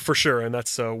 Yeah, for sure, and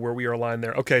that's where we are aligned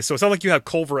there. Okay, so it sounds like you have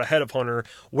Culver ahead of Hunter.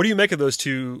 What do you make of those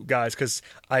two guys? Because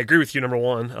I agree with you. Number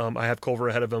one, I have Culver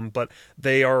ahead of him, but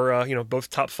they are both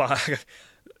top five.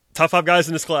 Top five guys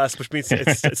in this class, which means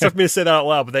it's tough for me to say that out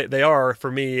loud, but they are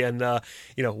for me. And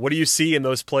what do you see in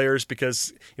those players?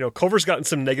 Because Culver's gotten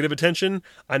some negative attention.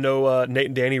 I know Nate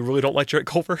and Danny really don't like Jarrett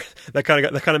Culver. that kind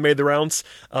of made the rounds.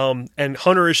 And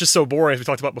Hunter is just so boring, as we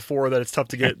talked about before, that it's tough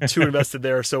to get too invested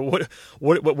there. So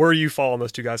where do you fall on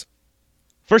those two guys?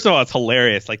 First of all, it's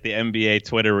hilarious, like the NBA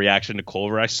Twitter reaction to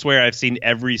Culver. I swear I've seen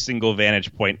every single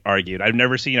Vantage point argued. I've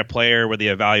never seen a player where the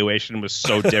evaluation was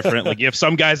so different. Like you have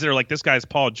some guys that are like, this guy's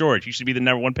Paul George. He should be the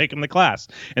number one pick in the class.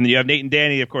 And then you have Nate and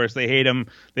Danny, of course. They hate him.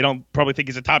 They don't probably think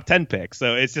he's a top 10 pick.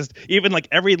 So it's just even like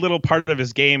every little part of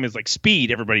his game is like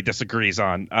speed everybody disagrees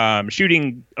on.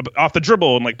 Shooting off the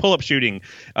dribble and like pull-up shooting.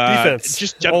 Defense.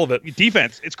 Just all of it.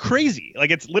 Defense. It's crazy.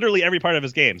 Like it's literally every part of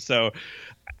his game. So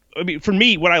I mean, for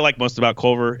me, what I like most about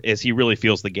Culver is he really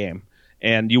feels the game.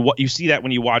 And you see that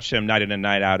when you watch him night in and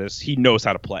night out, is he knows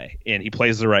how to play, and he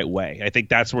plays the right way. I think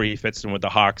that's where he fits in with the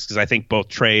Hawks, because I think both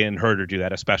Trey and Herder do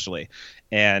that especially.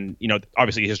 And,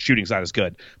 obviously his shooting side is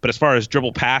good. But as far as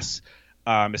dribble pass,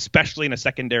 especially in a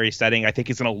secondary setting, I think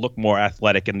he's going to look more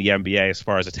athletic in the NBA as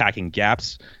far as attacking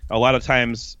gaps. A lot of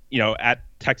times, at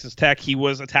Texas Tech, he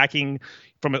was attacking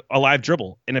from a live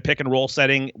dribble in a pick and roll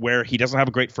setting where he doesn't have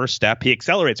a great first step. He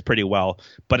accelerates pretty well,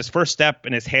 but his first step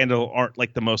and his handle aren't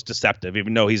like the most deceptive,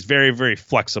 even though he's very, very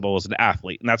flexible as an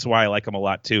athlete. And that's why I like him a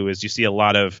lot too, is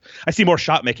I see more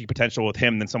shot making potential with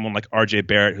him than someone like RJ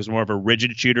Barrett, who's more of a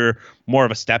rigid shooter, more of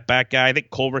a step back guy. I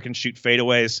think Culver can shoot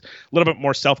fadeaways, a little bit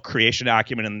more self-creation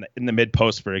acumen in the mid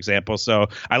post, for example. So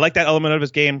I like that element of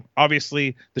his game.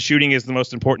 Obviously the shooting is the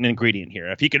most important ingredient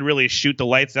here. If he could really shoot the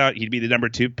lights out, he'd be the number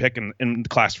 2 pick in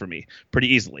class for me pretty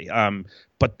easily.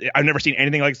 But I've never seen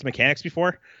anything like his mechanics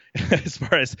before. As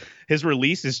far as his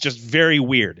release is just very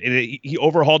weird. He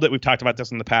overhauled it. We've talked about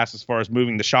this in the past as far as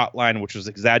moving the shot line, which was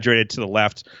exaggerated to the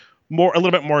left, a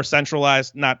little bit more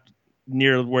centralized, not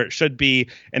near where it should be.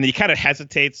 And then he kind of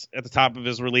hesitates at the top of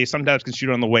his release. Sometimes can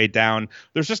shoot on the way down.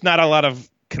 There's just not a lot of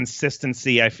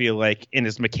consistency, I feel like, in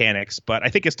his mechanics, but I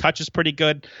think his touch is pretty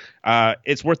good.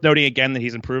 It's worth noting again that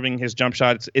he's improving his jump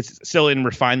shot. It's still in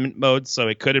refinement mode, so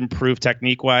it could improve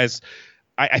technique wise.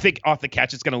 I think off the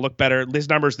catch it's going to look better. His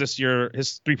numbers this year,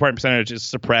 his 3-point percentage is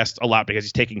suppressed a lot because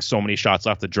he's taking so many shots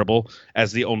off the dribble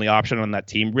as the only option on that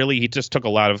team. Really, he just took a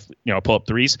lot of pull-up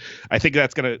threes. I think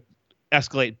that's going to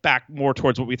escalate back more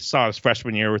towards what we saw his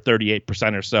freshman year with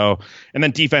 38% or so. And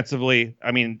then defensively,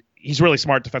 I mean, he's a really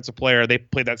smart defensive player. They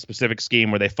played that specific scheme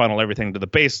where they funnel everything to the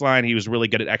baseline. He was really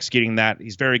good at executing that.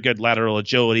 He's very good lateral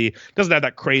agility. Doesn't have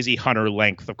that crazy Hunter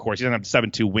length, of course. He doesn't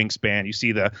have the 7'2" wingspan. You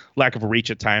see the lack of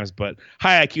reach at times, but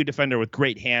high IQ defender with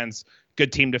great hands,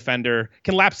 good team defender.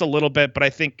 Can lapse a little bit, but I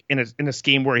think in a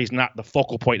scheme where he's not the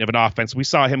focal point of an offense, we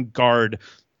saw him guard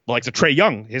like to Trey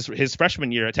Young, his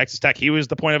freshman year at Texas Tech. He was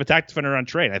the point of attack defender on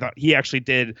Trey. And I thought he actually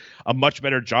did a much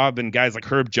better job than guys like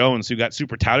Herb Jones, who got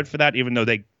super touted for that, even though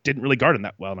they didn't really guard him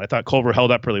that well. And I thought Culver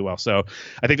held up really well. So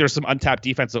I think there's some untapped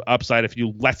defensive upside if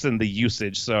you lessen the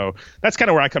usage. So that's kind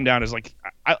of where I come down, is like,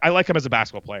 I like him as a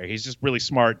basketball player. He's just really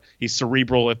smart. He's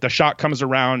cerebral. If the shot comes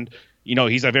around,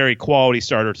 he's a very quality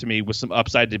starter to me with some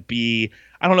upside to be,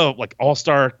 I don't know, like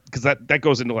all-star, because that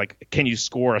goes into like, can you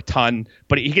score a ton?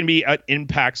 But he can be an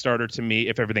impact starter to me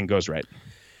if everything goes right.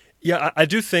 Yeah, I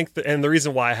do think that, and the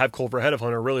reason why I have Culver ahead of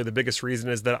Hunter, really the biggest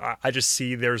reason is that I just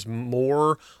see there's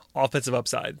more offensive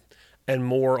upside and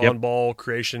more on-ball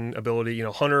creation ability.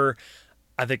 Hunter,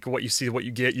 I think what you see, what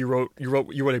you get. You wrote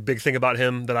a big thing about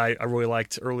him that I really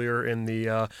liked earlier in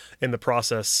the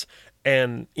process,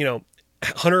 and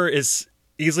Hunter is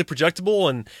easily projectable,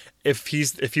 and if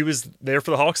he was there for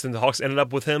the Hawks and the Hawks ended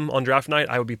up with him on draft night,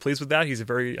 I would be pleased with that. He's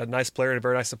a nice player and a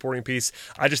very nice supporting piece.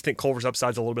 I just think Culver's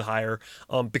upside's a little bit higher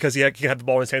because he can have the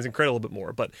ball in his hands and create a little bit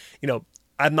more. But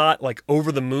I'm not like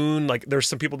over the moon. Like there's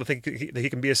some people that think that he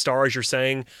can be a star, as you're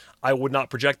saying. I would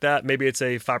not project that. Maybe it's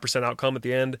a 5% outcome at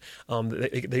the end.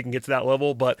 They can get to that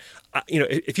level, but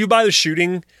if you buy the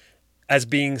shooting as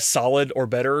being solid or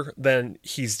better, then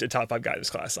he's a top 5 guy in this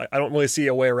class. I don't really see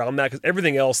a way around that, because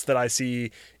everything else that I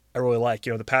see, I really like.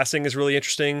 The passing is really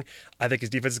interesting. I think his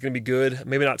defense is going to be good.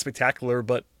 Maybe not spectacular,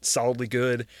 but solidly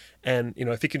good. And,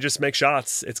 if he can just make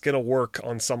shots, it's going to work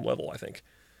on some level, I think.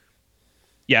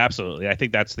 Yeah, absolutely. I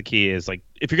think that's the key, is like,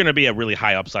 if you're going to be a really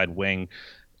high upside wing,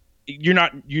 you're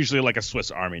not usually like a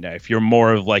Swiss Army knife. You're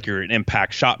more of like, you're an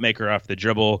impact shot maker off the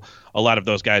dribble. A lot of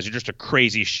those guys are just a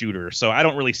crazy shooter. So I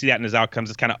don't really see that in his outcomes.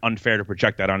 It's kind of unfair to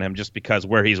project that on him just because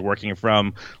where he's working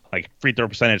from, like free throw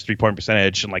percentage, 3-point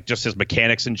percentage, and like just his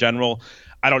mechanics in general.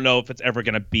 I don't know if it's ever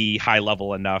going to be high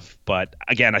level enough, but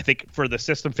again, I think for the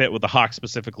system fit with the Hawks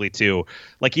specifically too,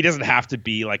 like he doesn't have to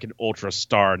be like an ultra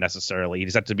star necessarily. He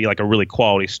just has to be like a really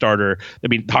quality starter. I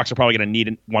mean, the Hawks are probably going to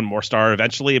need one more star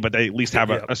eventually, but they at least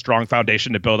have a strong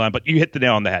foundation to build on. But you hit the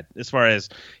nail on the head as far as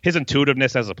his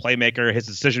intuitiveness as a playmaker, his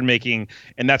decision making,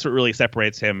 and that's what really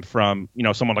separates him from, you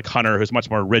know, someone like Hunter who's much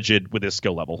more rigid with his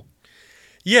skill level.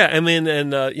 Yeah, I mean,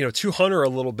 and you know, to Hunter a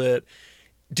little bit.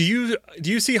 Do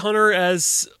you see Hunter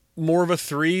as more of a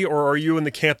 3, or are you in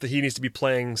the camp that he needs to be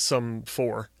playing some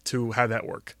 4 to have that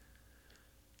work?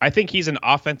 I think he's an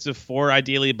offensive 4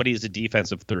 ideally, but he's a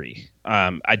defensive 3.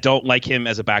 I don't like him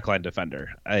as a backline defender.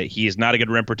 He is not a good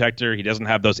rim protector. He doesn't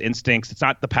have those instincts. It's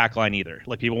not the pack line either.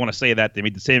 Like, people want to say that. They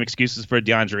made the same excuses for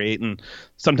DeAndre Ayton.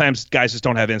 Sometimes guys just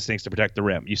don't have instincts to protect the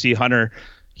rim. You see Hunter,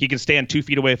 he can stand 2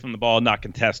 feet away from the ball and not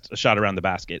contest a shot around the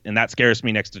basket. And that scares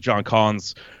me next to John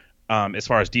Collins as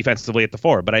far as defensively at the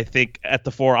 4. But I think at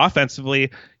the 4 offensively,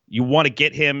 you want to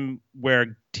get him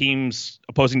where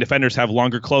opposing defenders have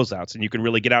longer closeouts, and you can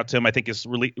really get out to him. I think his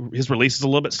release is a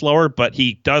little bit slower, but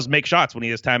he does make shots when he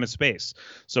has time and space.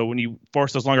 So when you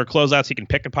force those longer closeouts, he can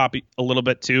pick and pop a little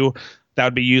bit too. That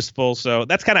would be useful. So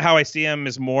that's kind of how I see him,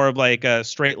 as more of like a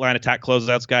straight line attack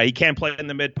closeouts guy. He can play in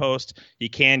the mid post. He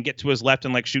can get to his left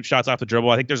and like shoot shots off the dribble.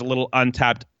 I think there's a little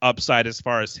untapped upside as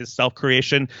far as his self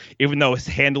creation, even though his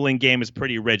handling game is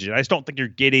pretty rigid. I just don't think you're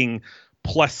getting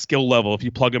plus skill level if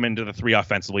you plug him into the 3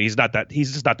 offensively. He's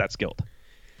just not that skilled.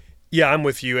 Yeah, I'm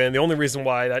with you. And the only reason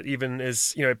why that even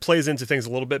is, you know, it plays into things a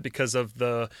little bit because of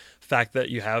the fact that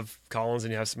you have Collins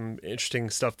and you have some interesting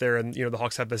stuff there. And, you know, the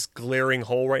Hawks have this glaring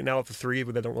hole right now at the 3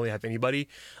 where they don't really have anybody.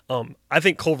 I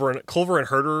think Culver and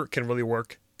Huerter can really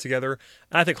work together.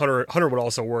 And I think Hunter would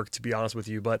also work, to be honest with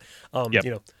you. But,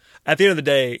 you know, at the end of the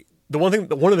day, one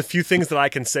of the few things that I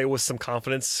can say with some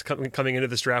confidence coming into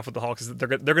this draft with the Hawks is that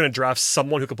they're going to draft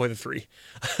someone who can play the 3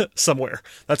 somewhere.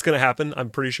 That's going to happen, I'm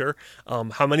pretty sure.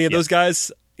 How many of those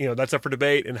guys, you know, that's up for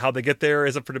debate, and how they get there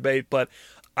is up for debate. But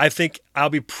I think I'll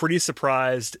be pretty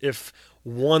surprised if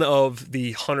one of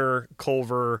the Hunter,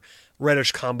 Culver,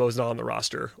 Reddish combo is not on the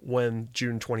roster when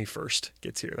June 21st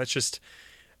gets here.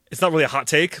 It's not really a hot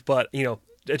take, but, you know,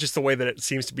 it's just the way that it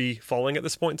seems to be falling at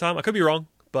this point in time. I could be wrong,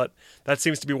 but that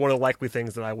seems to be one of the likely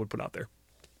things that I would put out there.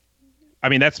 I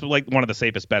mean, that's like one of the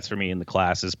safest bets for me in the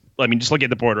class is, I mean, just looking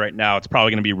at the board right now, it's probably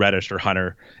going to be Reddish or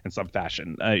Hunter in some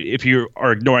fashion. If you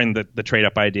are ignoring the trade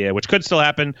up idea, which could still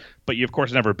happen, but you of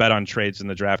course never bet on trades in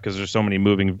the draft because there's so many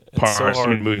moving parts, so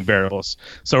many moving variables.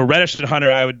 So Reddish and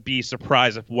Hunter, I would be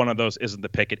surprised if one of those isn't the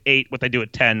pick at 8. What they do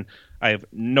at 10, I have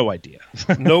no idea.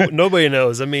 Nobody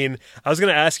knows. I mean, I was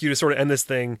going to ask you to sort of end this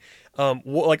thing.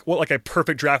 What a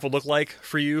perfect draft would look like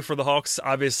for you for the Hawks,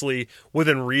 obviously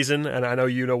within reason, and I know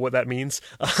you know what that means.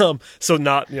 So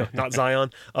not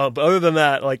Zion, but other than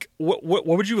that, like what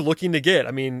would you be looking to get?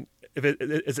 I mean,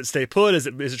 is it stay put? Is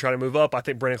it try to move up? I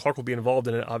think Brandon Clark will be involved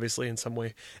in it, obviously in some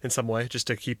way, just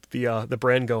to keep the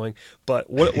brand going.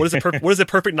 But what does a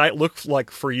perfect night look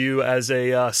like for you as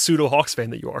a pseudo Hawks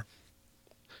fan that you are?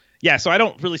 Yeah, so I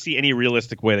don't really see any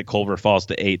realistic way that Culver falls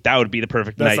to 8. That would be the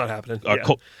perfect night. That's not happening.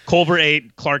 Yeah. Culver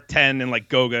 8, Clark 10, and like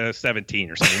Goga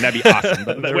 17 or something. That'd be awesome.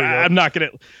 But I'm not gonna.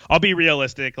 I'll be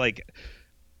realistic. Like,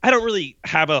 I don't really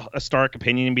have a stark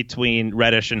opinion between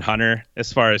Reddish and Hunter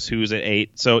as far as who's at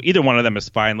 8. So either one of them is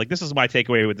fine. Like, this is my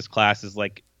takeaway with this class is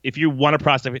like, if you want a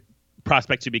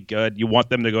prospect to be good, you want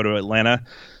them to go to Atlanta.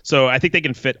 So I think they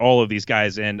can fit all of these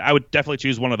guys in. I would definitely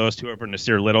choose one of those two over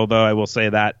Nasir Little, though. I will say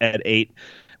that at 8.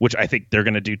 Which I think they're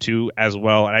going to do too as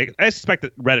well. And I suspect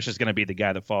that Reddish is going to be the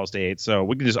guy that falls to 8. So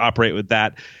we can just operate with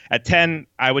that. At 10,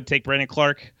 I would take Brandon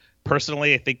Clark.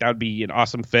 Personally, I think that would be an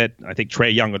awesome fit. I think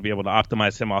Trae Young would be able to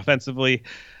optimize him offensively.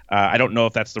 I don't know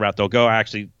if that's the route they'll go. I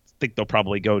actually think they'll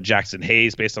probably go Jackson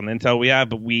Hayes based on the intel we have,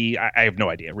 but I have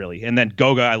no idea really. And then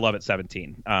Goga, I love at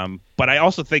 17. But I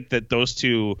also think that those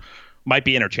two might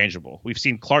be interchangeable. We've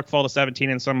seen Clark fall to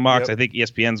 17 in some mocks. Yep. I think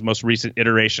ESPN's most recent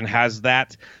iteration has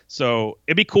that. So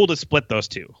it'd be cool to split those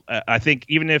two. I think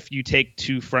even if you take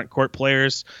 2 front court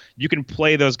players, you can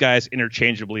play those guys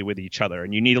interchangeably with each other,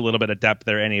 and you need a little bit of depth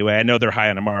there anyway. I know they're high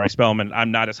on Amari Spellman.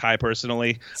 I'm not as high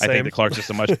personally. Same. I think that Clark's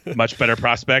just a much better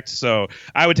prospect. So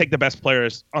I would take the best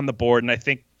players on the board, and I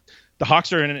think the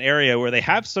Hawks are in an area where they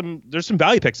have there's some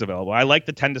value picks available. I like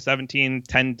the 10 to 17,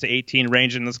 10 to 18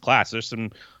 range in this class. There's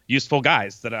some useful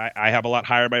guys that I have a lot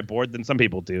higher on my board than some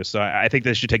people do. So I think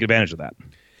they should take advantage of that.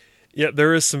 Yeah,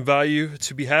 there is some value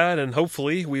to be had, and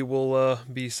hopefully we will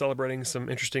be celebrating some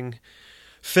interesting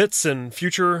fits and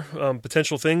future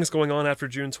potential things going on after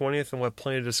June 20th, and we'll have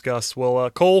plenty to discuss. Well,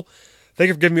 Cole, Thank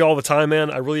you for giving me all the time,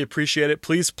 man. I really appreciate it.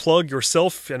 Please plug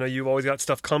yourself. I know you've always got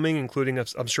stuff coming, including,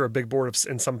 I'm sure, a big board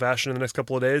in some fashion in the next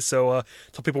couple of days. So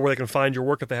tell people where they can find your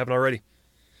work if they haven't already.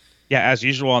 Yeah, as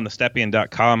usual on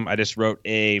thestepien.com, I just wrote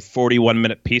a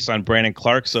 41-minute piece on Brandon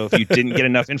Clarke. So if you didn't get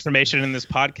enough information in this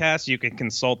podcast, you can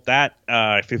consult that.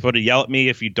 If you want to yell at me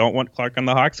if you don't want Clarke on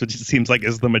the Hawks, which it seems like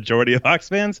is the majority of Hawks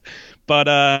fans. But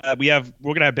we're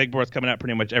going to have big boards coming out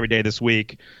pretty much every day this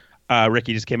week.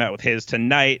 Ricky just came out with his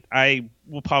tonight. I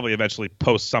will probably eventually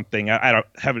post something. I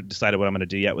haven't decided what I'm going to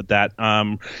do yet with that.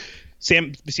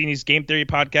 Sam Vecini's Game Theory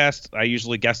podcast. I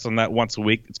usually guest on that once a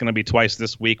week. It's going to be twice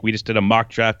this week. We just did a mock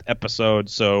draft episode,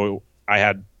 so I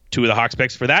had 2 of the Hawks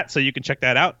picks for that, so you can check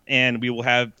that out. And we will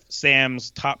have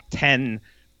Sam's top 10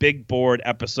 big board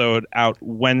episode out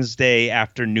Wednesday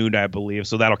afternoon, I believe.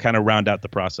 So that'll kind of round out the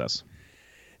process.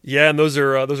 Yeah, and those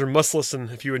are must listen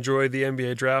if you enjoy the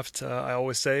NBA draft. I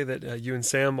always say that you and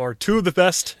Sam are 2 of the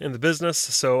best in the business,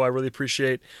 so I really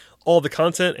appreciate all the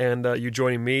content and you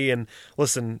joining me. And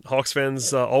listen, Hawks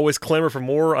fans always clamor for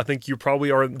more. I think you probably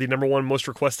are the number 1 most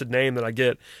requested name that I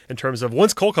get in terms of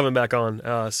when's Cole coming back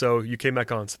on. So you came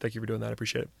back on, so thank you for doing that. I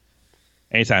appreciate it.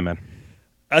 Anytime, man.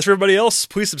 As for everybody else,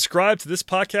 please subscribe to this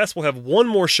podcast. We'll have one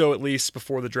more show at least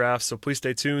before the draft, so please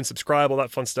stay tuned, subscribe, all that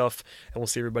fun stuff, and we'll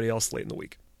see everybody else late in the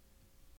week.